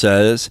Patreon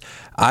says,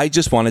 "I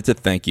just wanted to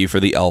thank you for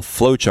the elf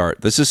flowchart.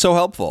 This is so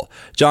helpful.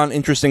 John,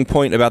 interesting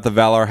point about the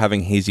Valar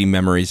having hazy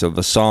memories of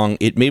the song.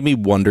 It made me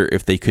wonder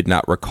if they could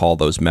not recall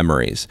those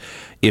memories.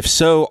 If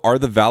so, are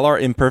the Valar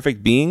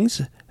imperfect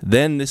beings?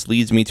 Then this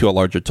leads me to a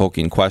larger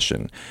Tolkien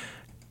question.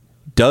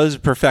 Does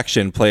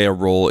perfection play a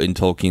role in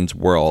Tolkien's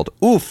world?"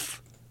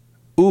 Oof.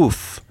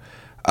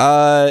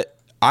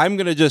 I'm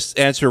going to just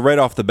answer right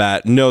off the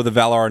bat. No, the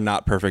Valar are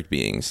not perfect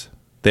beings.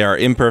 They are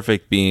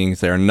imperfect beings.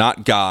 They are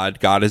not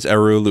God. God is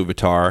Eru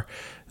Ilúvatar.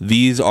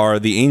 these are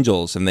the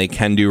angels and they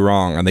can do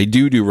wrong and they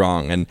do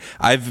wrong. And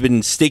I've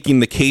been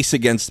staking the case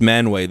against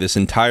Manwë this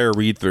entire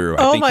read through.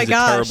 I think he's a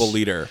terrible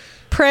leader.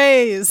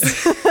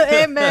 Praise.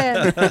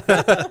 Amen.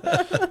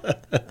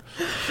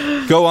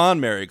 Go on,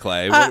 Mary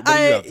Clay. What do you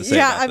have to say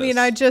about this?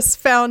 I just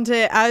found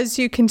it, as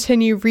you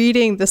continue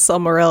reading the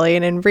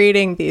Silmarillion and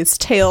reading these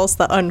tales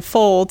that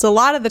unfold, a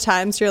lot of the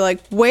times you're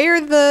like,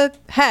 where the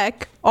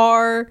heck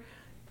are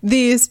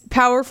these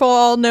powerful,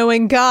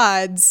 all-knowing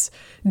gods,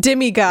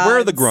 demigods? Where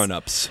are the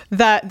grown-ups?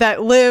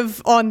 That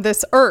live on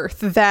this earth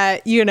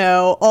that,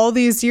 all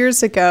these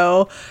years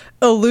ago,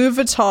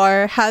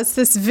 Iluvatar has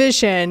this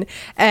vision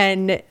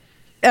and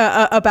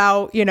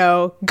about,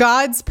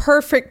 God's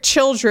perfect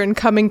children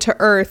coming to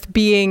Earth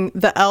being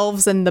the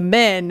elves and the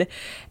men.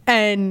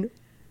 And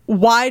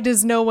why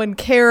does no one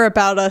care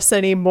about us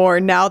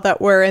anymore now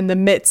that we're in the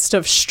midst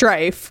of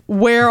strife?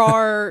 Where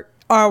are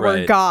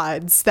our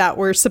gods that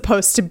were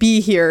supposed to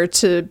be here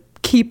to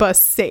keep us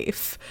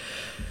safe?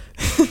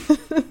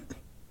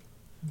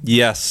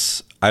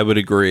 Yes, I would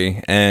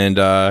agree. And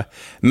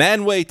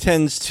Manwë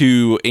tends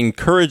to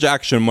encourage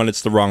action when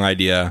it's the wrong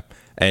idea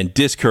and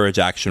discourage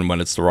action when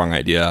it's the wrong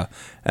idea.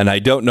 And I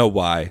don't know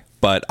why,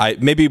 but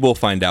maybe we'll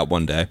find out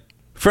one day.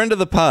 Friend of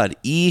the pod,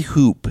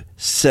 E06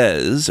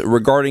 says,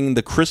 regarding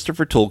the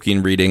Christopher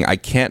Tolkien reading, I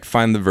can't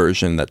find the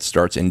version that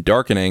starts in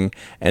Darkening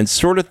and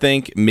sort of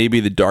think maybe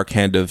the dark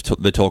hand of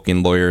the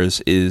Tolkien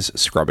lawyers is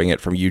scrubbing it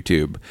from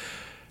YouTube.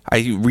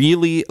 I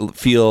really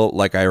feel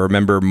like I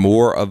remember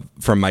more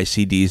from my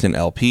CDs and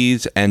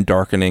LPs, and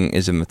Darkening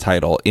is in the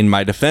title. In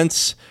my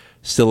defense,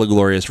 still a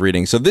glorious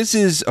reading. So this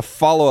is a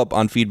follow-up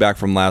on feedback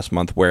from last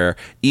month where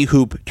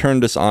E06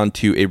 turned us on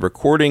to a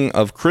recording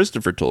of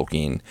Christopher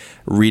Tolkien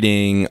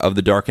reading of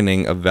The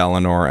Darkening of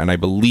Valinor, and I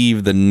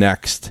believe the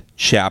next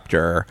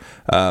chapter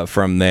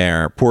from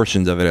there,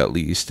 portions of it at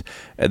least,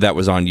 that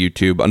was on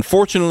YouTube.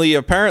 Unfortunately,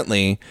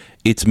 apparently,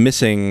 it's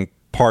missing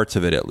parts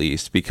of it at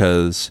least,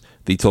 because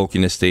the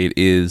Tolkien estate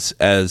is,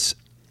 as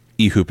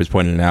E06 is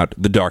pointing out,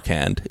 the dark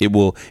hand. It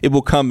will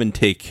come and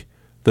take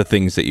the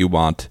things that you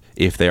want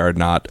if they are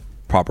not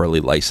properly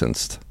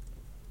licensed.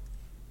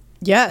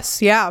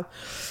 Yes, yeah.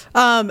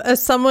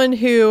 As someone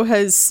who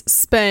has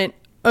spent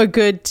a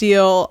good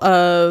deal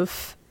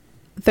of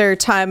their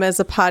time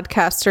as a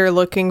podcaster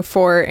looking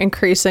for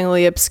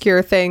increasingly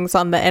obscure things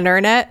on the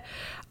internet,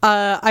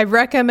 I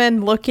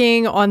recommend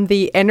looking on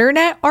the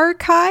Internet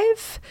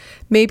Archive.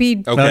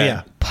 Maybe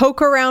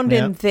poke around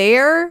in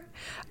there.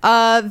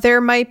 There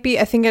might be,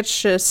 I think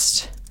it's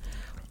just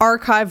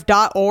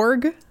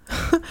archive.org.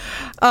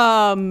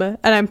 And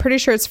I'm pretty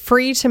sure it's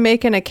free to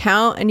make an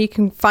account, and you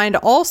can find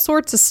all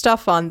sorts of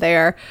stuff on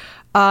there.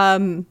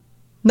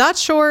 Not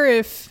sure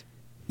if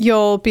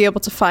you'll be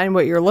able to find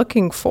what you're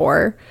looking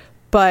for,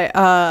 but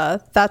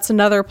that's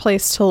another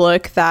place to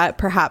look, that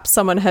perhaps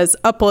someone has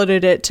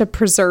uploaded it to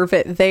preserve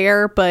it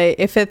there. But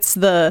if it's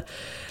the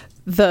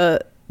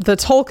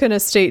Tolkien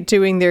estate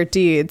doing their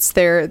deeds,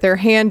 their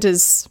hand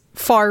is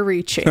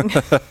far-reaching.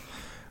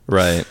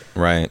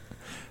 Right.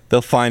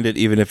 They'll find it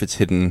even if it's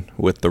hidden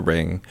with the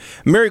ring.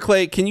 Mary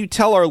Clay, can you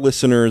tell our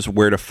listeners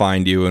where to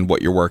find you and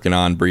what you're working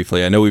on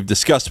briefly? I know we've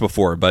discussed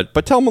before, but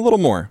tell them a little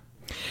more.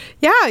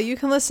 Yeah, you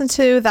can listen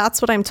to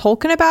That's What I'm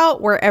Tolkien About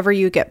wherever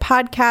you get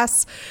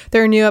podcasts.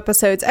 There are new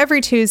episodes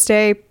every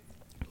Tuesday.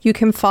 You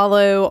can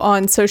follow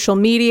on social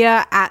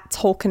media at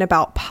Tolkien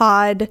About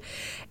Pod.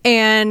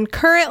 And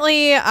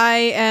currently I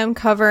am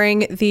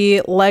covering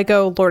the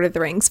Lego Lord of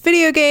the Rings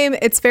video game.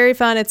 It's very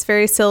fun. It's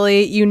very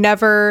silly. You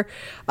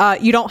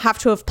don't have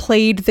to have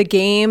played the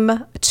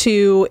game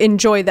to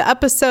enjoy the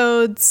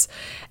episodes.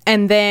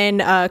 And then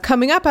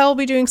coming up, I will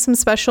be doing some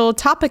special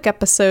topic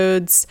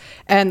episodes.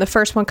 And the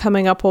first one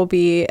coming up will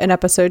be an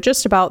episode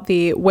just about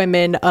the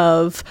women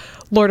of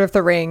Lord of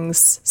the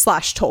Rings /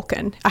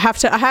 Tolkien.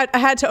 I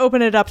had to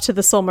open it up to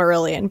the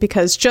Silmarillion,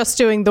 because just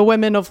doing the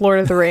women of Lord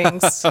of the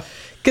Rings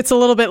gets a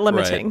little bit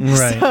limiting.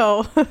 Right.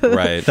 So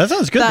That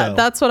sounds good, though.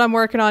 That's what I'm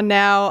working on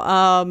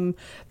now.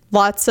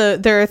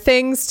 There are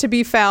things to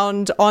be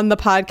found on the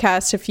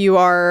podcast if you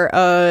are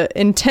an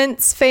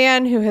intense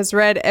fan who has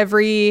read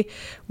every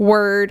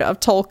word of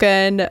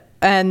Tolkien,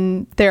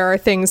 and there are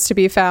things to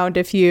be found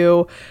if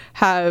you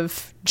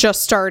have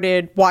just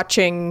started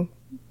watching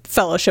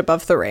Fellowship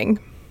of the Ring.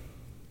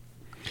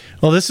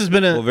 Well, this has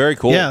been very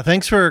cool. Yeah,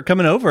 thanks for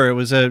coming over. It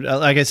was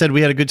like I said,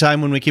 we had a good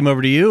time when we came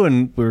over to you,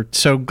 and we're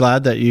so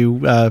glad that you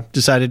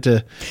decided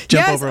to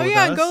jump over with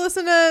us. Go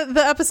listen to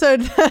the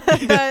episode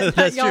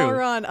that y'all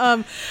were on.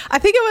 I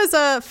think it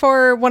was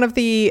for one of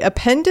the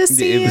appendices.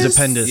 It was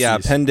appendices. Yeah,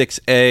 Appendix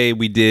A.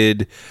 We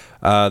did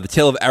The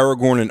Tale of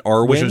Aragorn and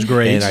Arwen, which was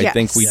great. And I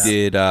think we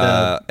did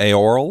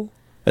Eorl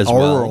as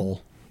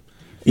well.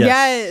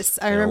 Yes,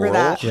 I remember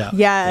that. Yeah.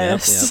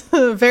 Yes.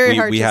 Yep. Very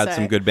hard to say. We had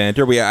some good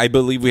banter. I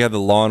believe we had the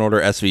Law and Order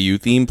SVU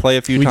theme play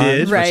a few times. We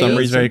did, for some reason. It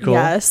was very cool.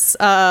 Yes.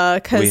 We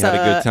had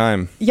a good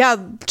time. Yeah,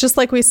 just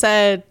like we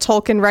said,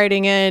 Tolkien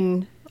writing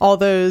in all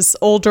those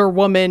older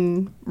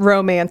woman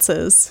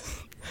romances.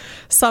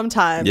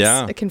 sometimes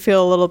Yeah. it can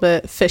feel a little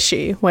bit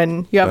fishy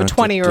when you have a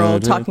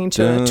 20-year-old talking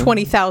to a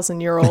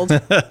 20,000-year-old.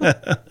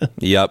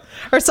 Yep.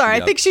 Or sorry,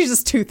 Yep. I think she's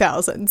just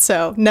 2,000,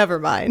 so never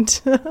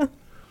mind.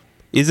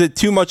 Is it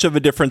too much of a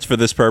difference for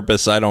this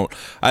purpose? I don't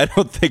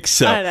think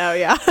so. I know,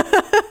 yeah.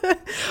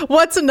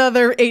 What's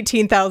another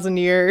 18,000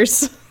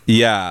 years?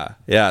 Yeah.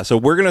 So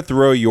we're going to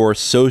throw your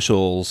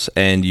socials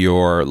and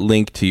your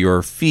link to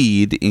your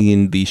feed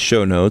in the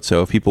show notes.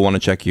 So if people want to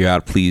check you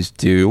out, please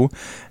do.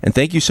 And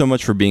thank you so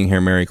much for being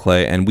here, Mary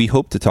Clay. And we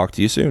hope to talk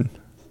to you soon.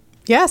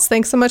 Yes,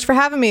 thanks so much for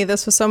having me.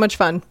 This was so much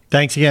fun.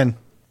 Thanks again.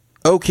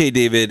 Okay,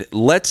 David,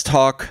 let's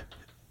talk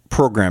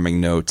programming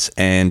notes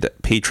and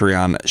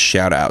Patreon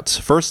shout outs.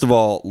 First of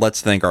all,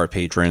 let's thank our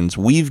patrons.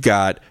 We've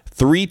got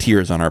 3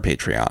 tiers on our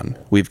Patreon.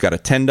 We've got a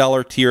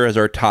 $10 tier as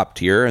our top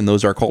tier, and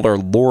those are called our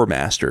lore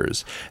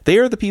masters. They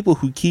are the people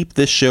who keep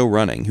this show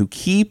running, who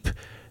keep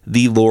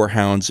the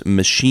Lorehounds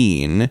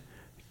machine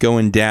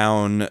going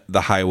down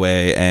the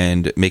highway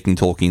and making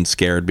Tolkien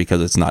scared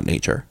because it's not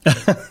nature.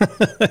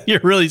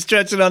 You're really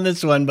stretching on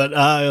this one,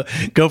 but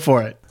go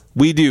for it.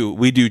 We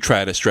do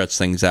try to stretch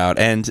things out,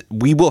 and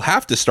we will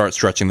have to start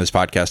stretching this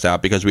podcast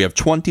out because we have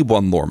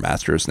 21 lore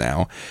masters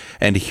now.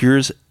 And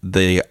here's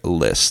the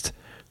list: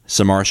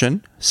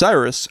 Samartian,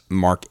 Cyrus,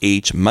 Mark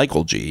H,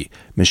 Michael G,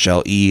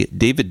 Michelle E,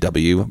 David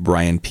W,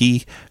 Brian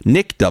P,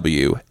 Nick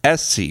W,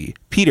 SC,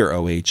 Peter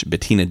OH,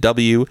 Bettina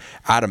W,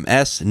 Adam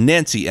S,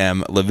 Nancy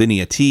M,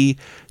 Lavinia T,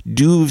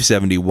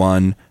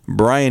 Duve71,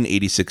 Brian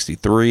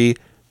 8063,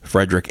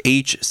 Frederick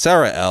H,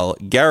 Sarah L,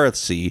 Gareth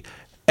C,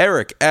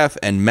 Eric F,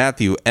 and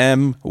Matthew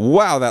M.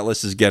 Wow, that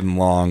list is getting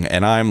long,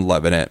 and I'm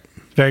loving it.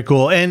 Very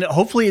cool. And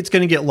hopefully it's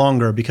going to get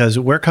longer because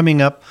we're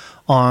coming up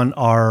on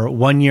our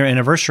 1-year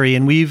anniversary,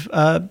 and we've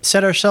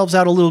set ourselves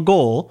out a little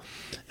goal,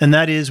 and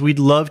that is we'd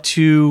love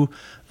to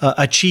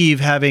achieve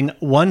having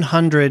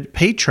 100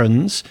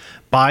 patrons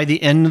by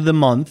the end of the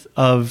month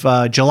of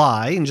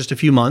July, in just a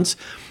few months.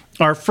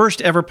 Our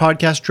first ever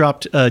podcast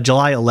dropped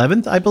July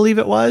 11th, I believe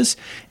it was,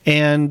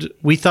 and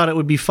we thought it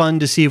would be fun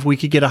to see if we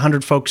could get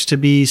 100 folks to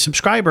be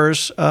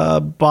subscribers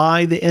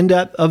by the end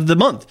of the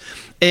month.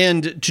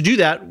 And to do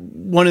that,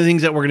 one of the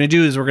things that we're going to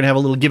do is we're going to have a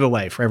little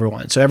giveaway for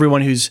everyone. So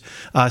everyone who's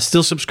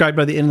still subscribed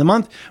by the end of the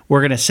month,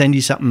 we're going to send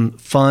you something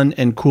fun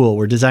and cool.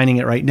 We're designing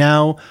it right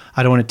now.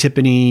 I don't want to tip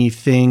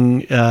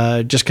anything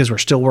just because we're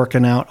still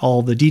working out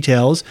all the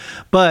details,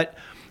 but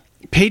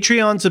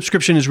Patreon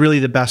subscription is really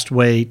the best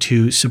way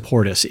to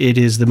support us. It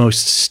is the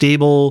most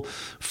stable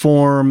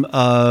form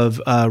of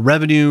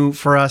revenue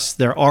for us.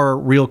 There are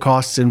real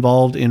costs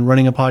involved in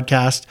running a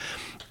podcast.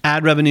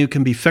 Ad revenue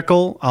can be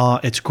fickle.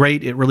 It's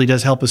great. It really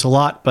does help us a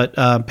lot. But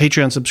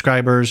Patreon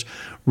subscribers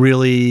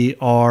really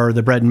are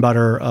the bread and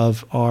butter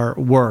of our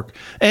work.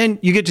 And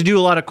you get to do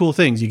a lot of cool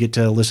things. You get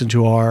to listen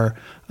to our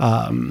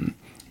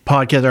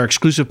podcast, our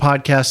exclusive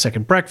podcast,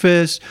 Second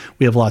Breakfast.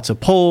 We have lots of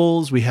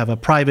polls. We have a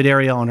private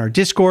area on our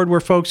Discord where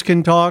folks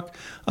can talk.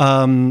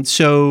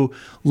 So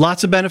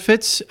lots of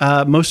benefits.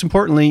 Most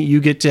importantly, you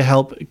get to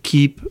help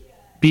keep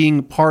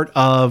being part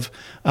of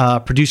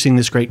producing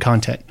this great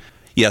content.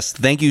 Yes,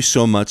 thank you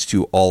so much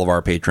to all of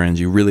our patrons.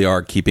 You really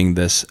are keeping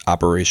this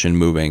operation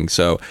moving.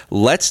 So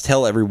let's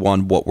tell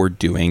everyone what we're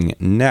doing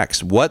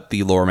next, what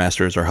the Lore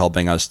Masters are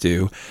helping us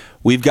do.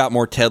 We've got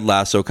more Ted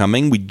Lasso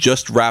coming. We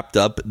just wrapped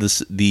up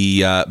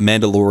the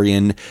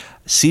Mandalorian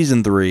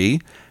Season 3.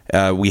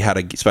 We had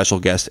a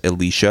special guest,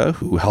 Alicia,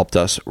 who helped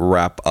us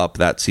wrap up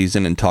that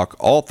season and talk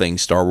all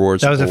things Star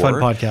Wars. That was a fun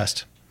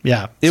podcast.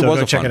 Yeah. It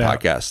was a fun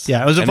podcast.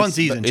 Yeah, it was a fun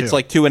season, too. It's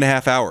like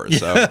 2.5 hours.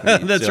 So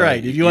that's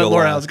right. If you want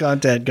Lorehouse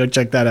content, go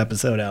check that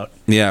episode out.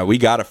 Yeah, we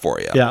got it for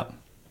you. Yeah.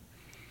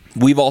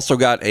 We've also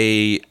got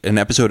an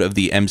episode of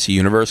the MC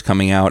Universe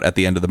coming out at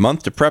the end of the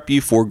month to prep you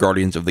for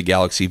Guardians of the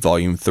Galaxy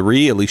Volume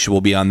 3. Alicia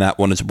will be on that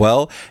one as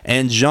well.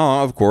 And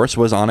Jean, of course,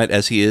 was on it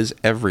as he is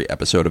every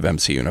episode of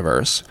MC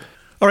Universe.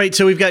 All right,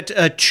 so we've got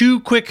 2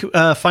 quick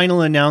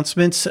final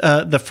announcements.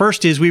 The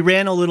first is we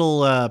ran a little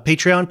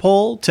Patreon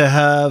poll to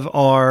have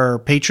our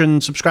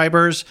patron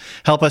subscribers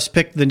help us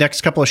pick the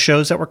next couple of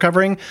shows that we're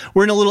covering.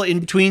 We're in a little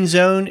in-between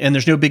zone, and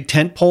there's no big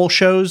tent pole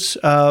shows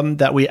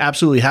that we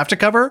absolutely have to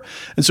cover.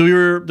 And so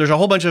there's a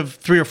whole bunch of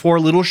 3 or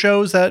 4 little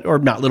shows that, or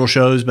not little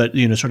shows, but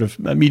sort of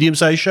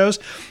medium-sized shows.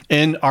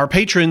 And our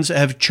patrons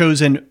have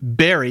chosen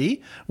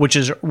Barry, which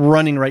is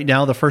running right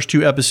now. The first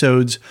 2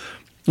 episodes.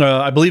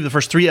 I believe the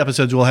first 3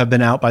 episodes will have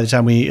been out by the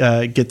time we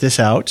get this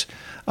out.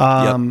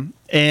 And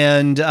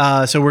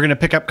so we're going to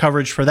pick up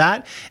coverage for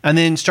that. And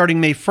then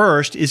starting May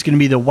 1st is going to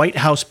be the White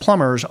House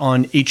Plumbers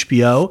on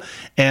HBO.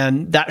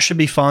 And that should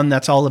be fun.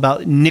 That's all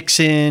about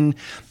Nixon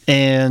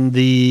and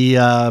the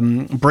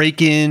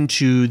break-in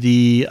to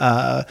the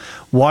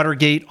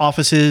Watergate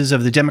offices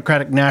of the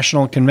Democratic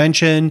National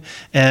Convention.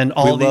 And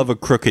all we love a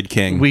crooked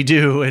king. We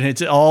do. And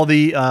it's all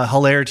the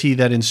hilarity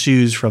that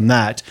ensues from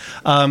that.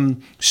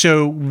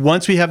 So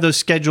once we have those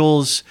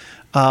schedules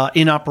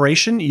in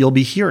operation, you'll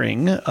be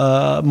hearing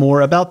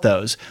more about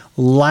those.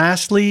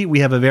 Lastly, we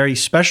have a very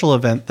special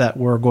event that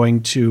we're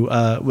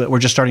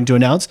just starting to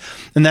announce,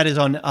 and that is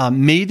on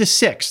May the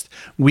 6th.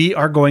 We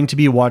are going to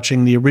be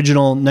watching the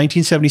original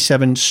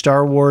 1977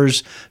 Star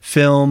Wars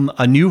film,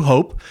 A New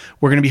Hope.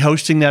 We're going to be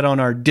hosting that on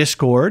our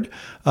Discord.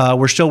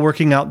 We're still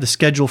working out the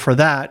schedule for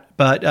that,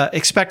 but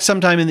expect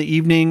sometime in the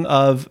evening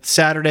of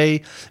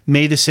Saturday,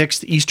 May the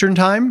 6th, Eastern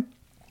Time.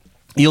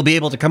 You'll be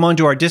able to come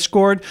onto our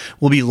Discord.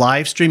 We'll be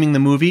live streaming the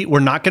movie. We're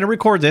not going to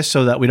record this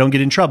so that we don't get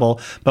in trouble,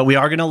 but we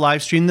are going to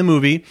live stream the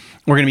movie.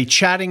 We're going to be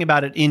chatting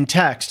about it in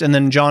text, and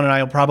then John and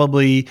I will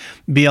probably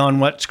be on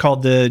what's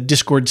called the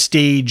Discord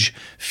stage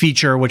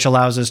feature, which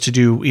allows us to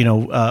do,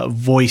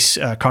 voice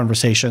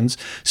conversations.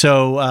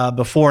 So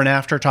before and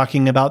after,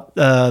 talking about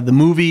the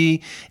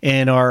movie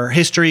and our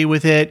history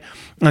with it.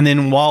 And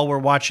then while we're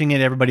watching it,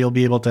 everybody will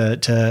be able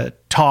to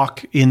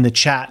talk in the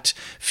chat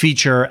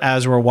feature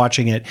as we're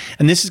watching it.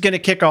 And this is going to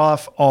kick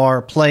off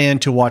our plan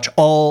to watch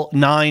all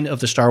 9 of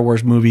the Star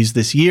Wars movies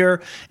this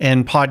year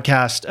and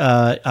podcast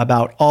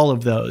about all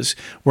of those.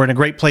 We're in a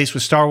great place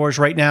with Star Wars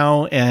right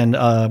now, and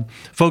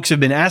folks have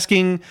been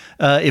asking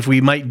if we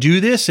might do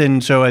this,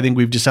 and so I think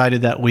we've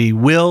decided that we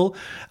will.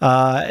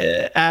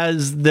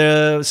 As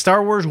the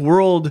Star Wars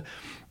world,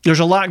 there's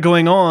a lot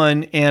going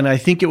on, and I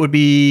think it would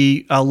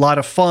be a lot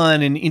of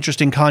fun and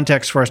interesting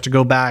context for us to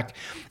go back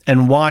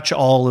and watch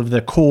all of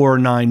the core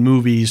 9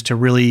 movies to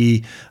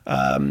really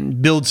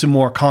build some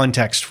more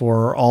context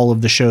for all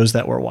of the shows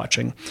that we're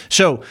watching.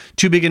 So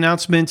 2 big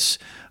announcements.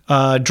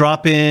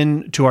 Drop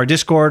in to our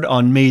Discord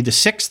on May the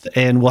 6th,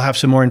 and we'll have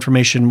some more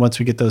information once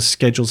we get those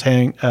schedules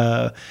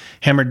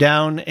hammered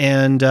down.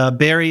 And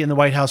Barry and the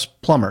White House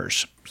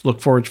Plumbers. Look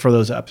forward for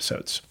those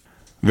episodes.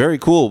 Very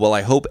cool. Well,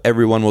 I hope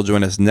everyone will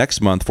join us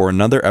next month for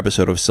another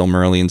episode of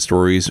Silmarillion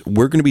Stories.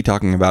 We're going to be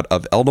talking about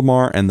Of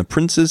Eldamar and the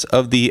Princes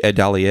of the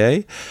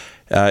Edalier.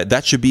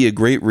 That should be a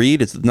great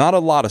read. It's not a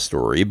lot of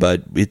story,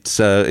 but it's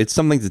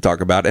something to talk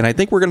about. And I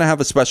think we're going to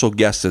have a special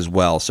guest as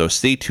well. So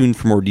stay tuned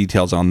for more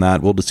details on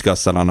that. We'll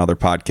discuss that on other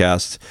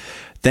podcasts.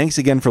 Thanks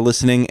again for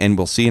listening, and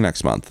we'll see you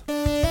next month.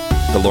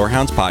 The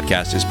Lorehounds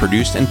podcast is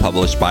produced and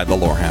published by The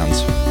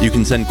Lorehounds. You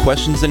can send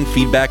questions and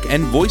feedback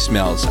and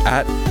voicemails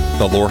at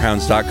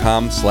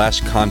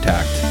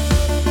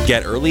thelorehounds.com/contact.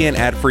 Get early and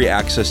ad-free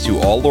access to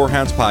all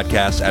Lorehounds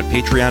podcasts at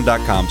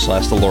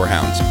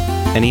patreon.com/thelorehounds.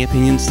 Any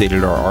opinions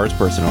stated are ours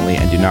personally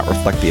and do not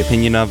reflect the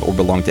opinion of or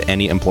belong to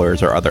any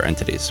employers or other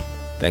entities.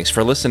 Thanks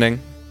for listening.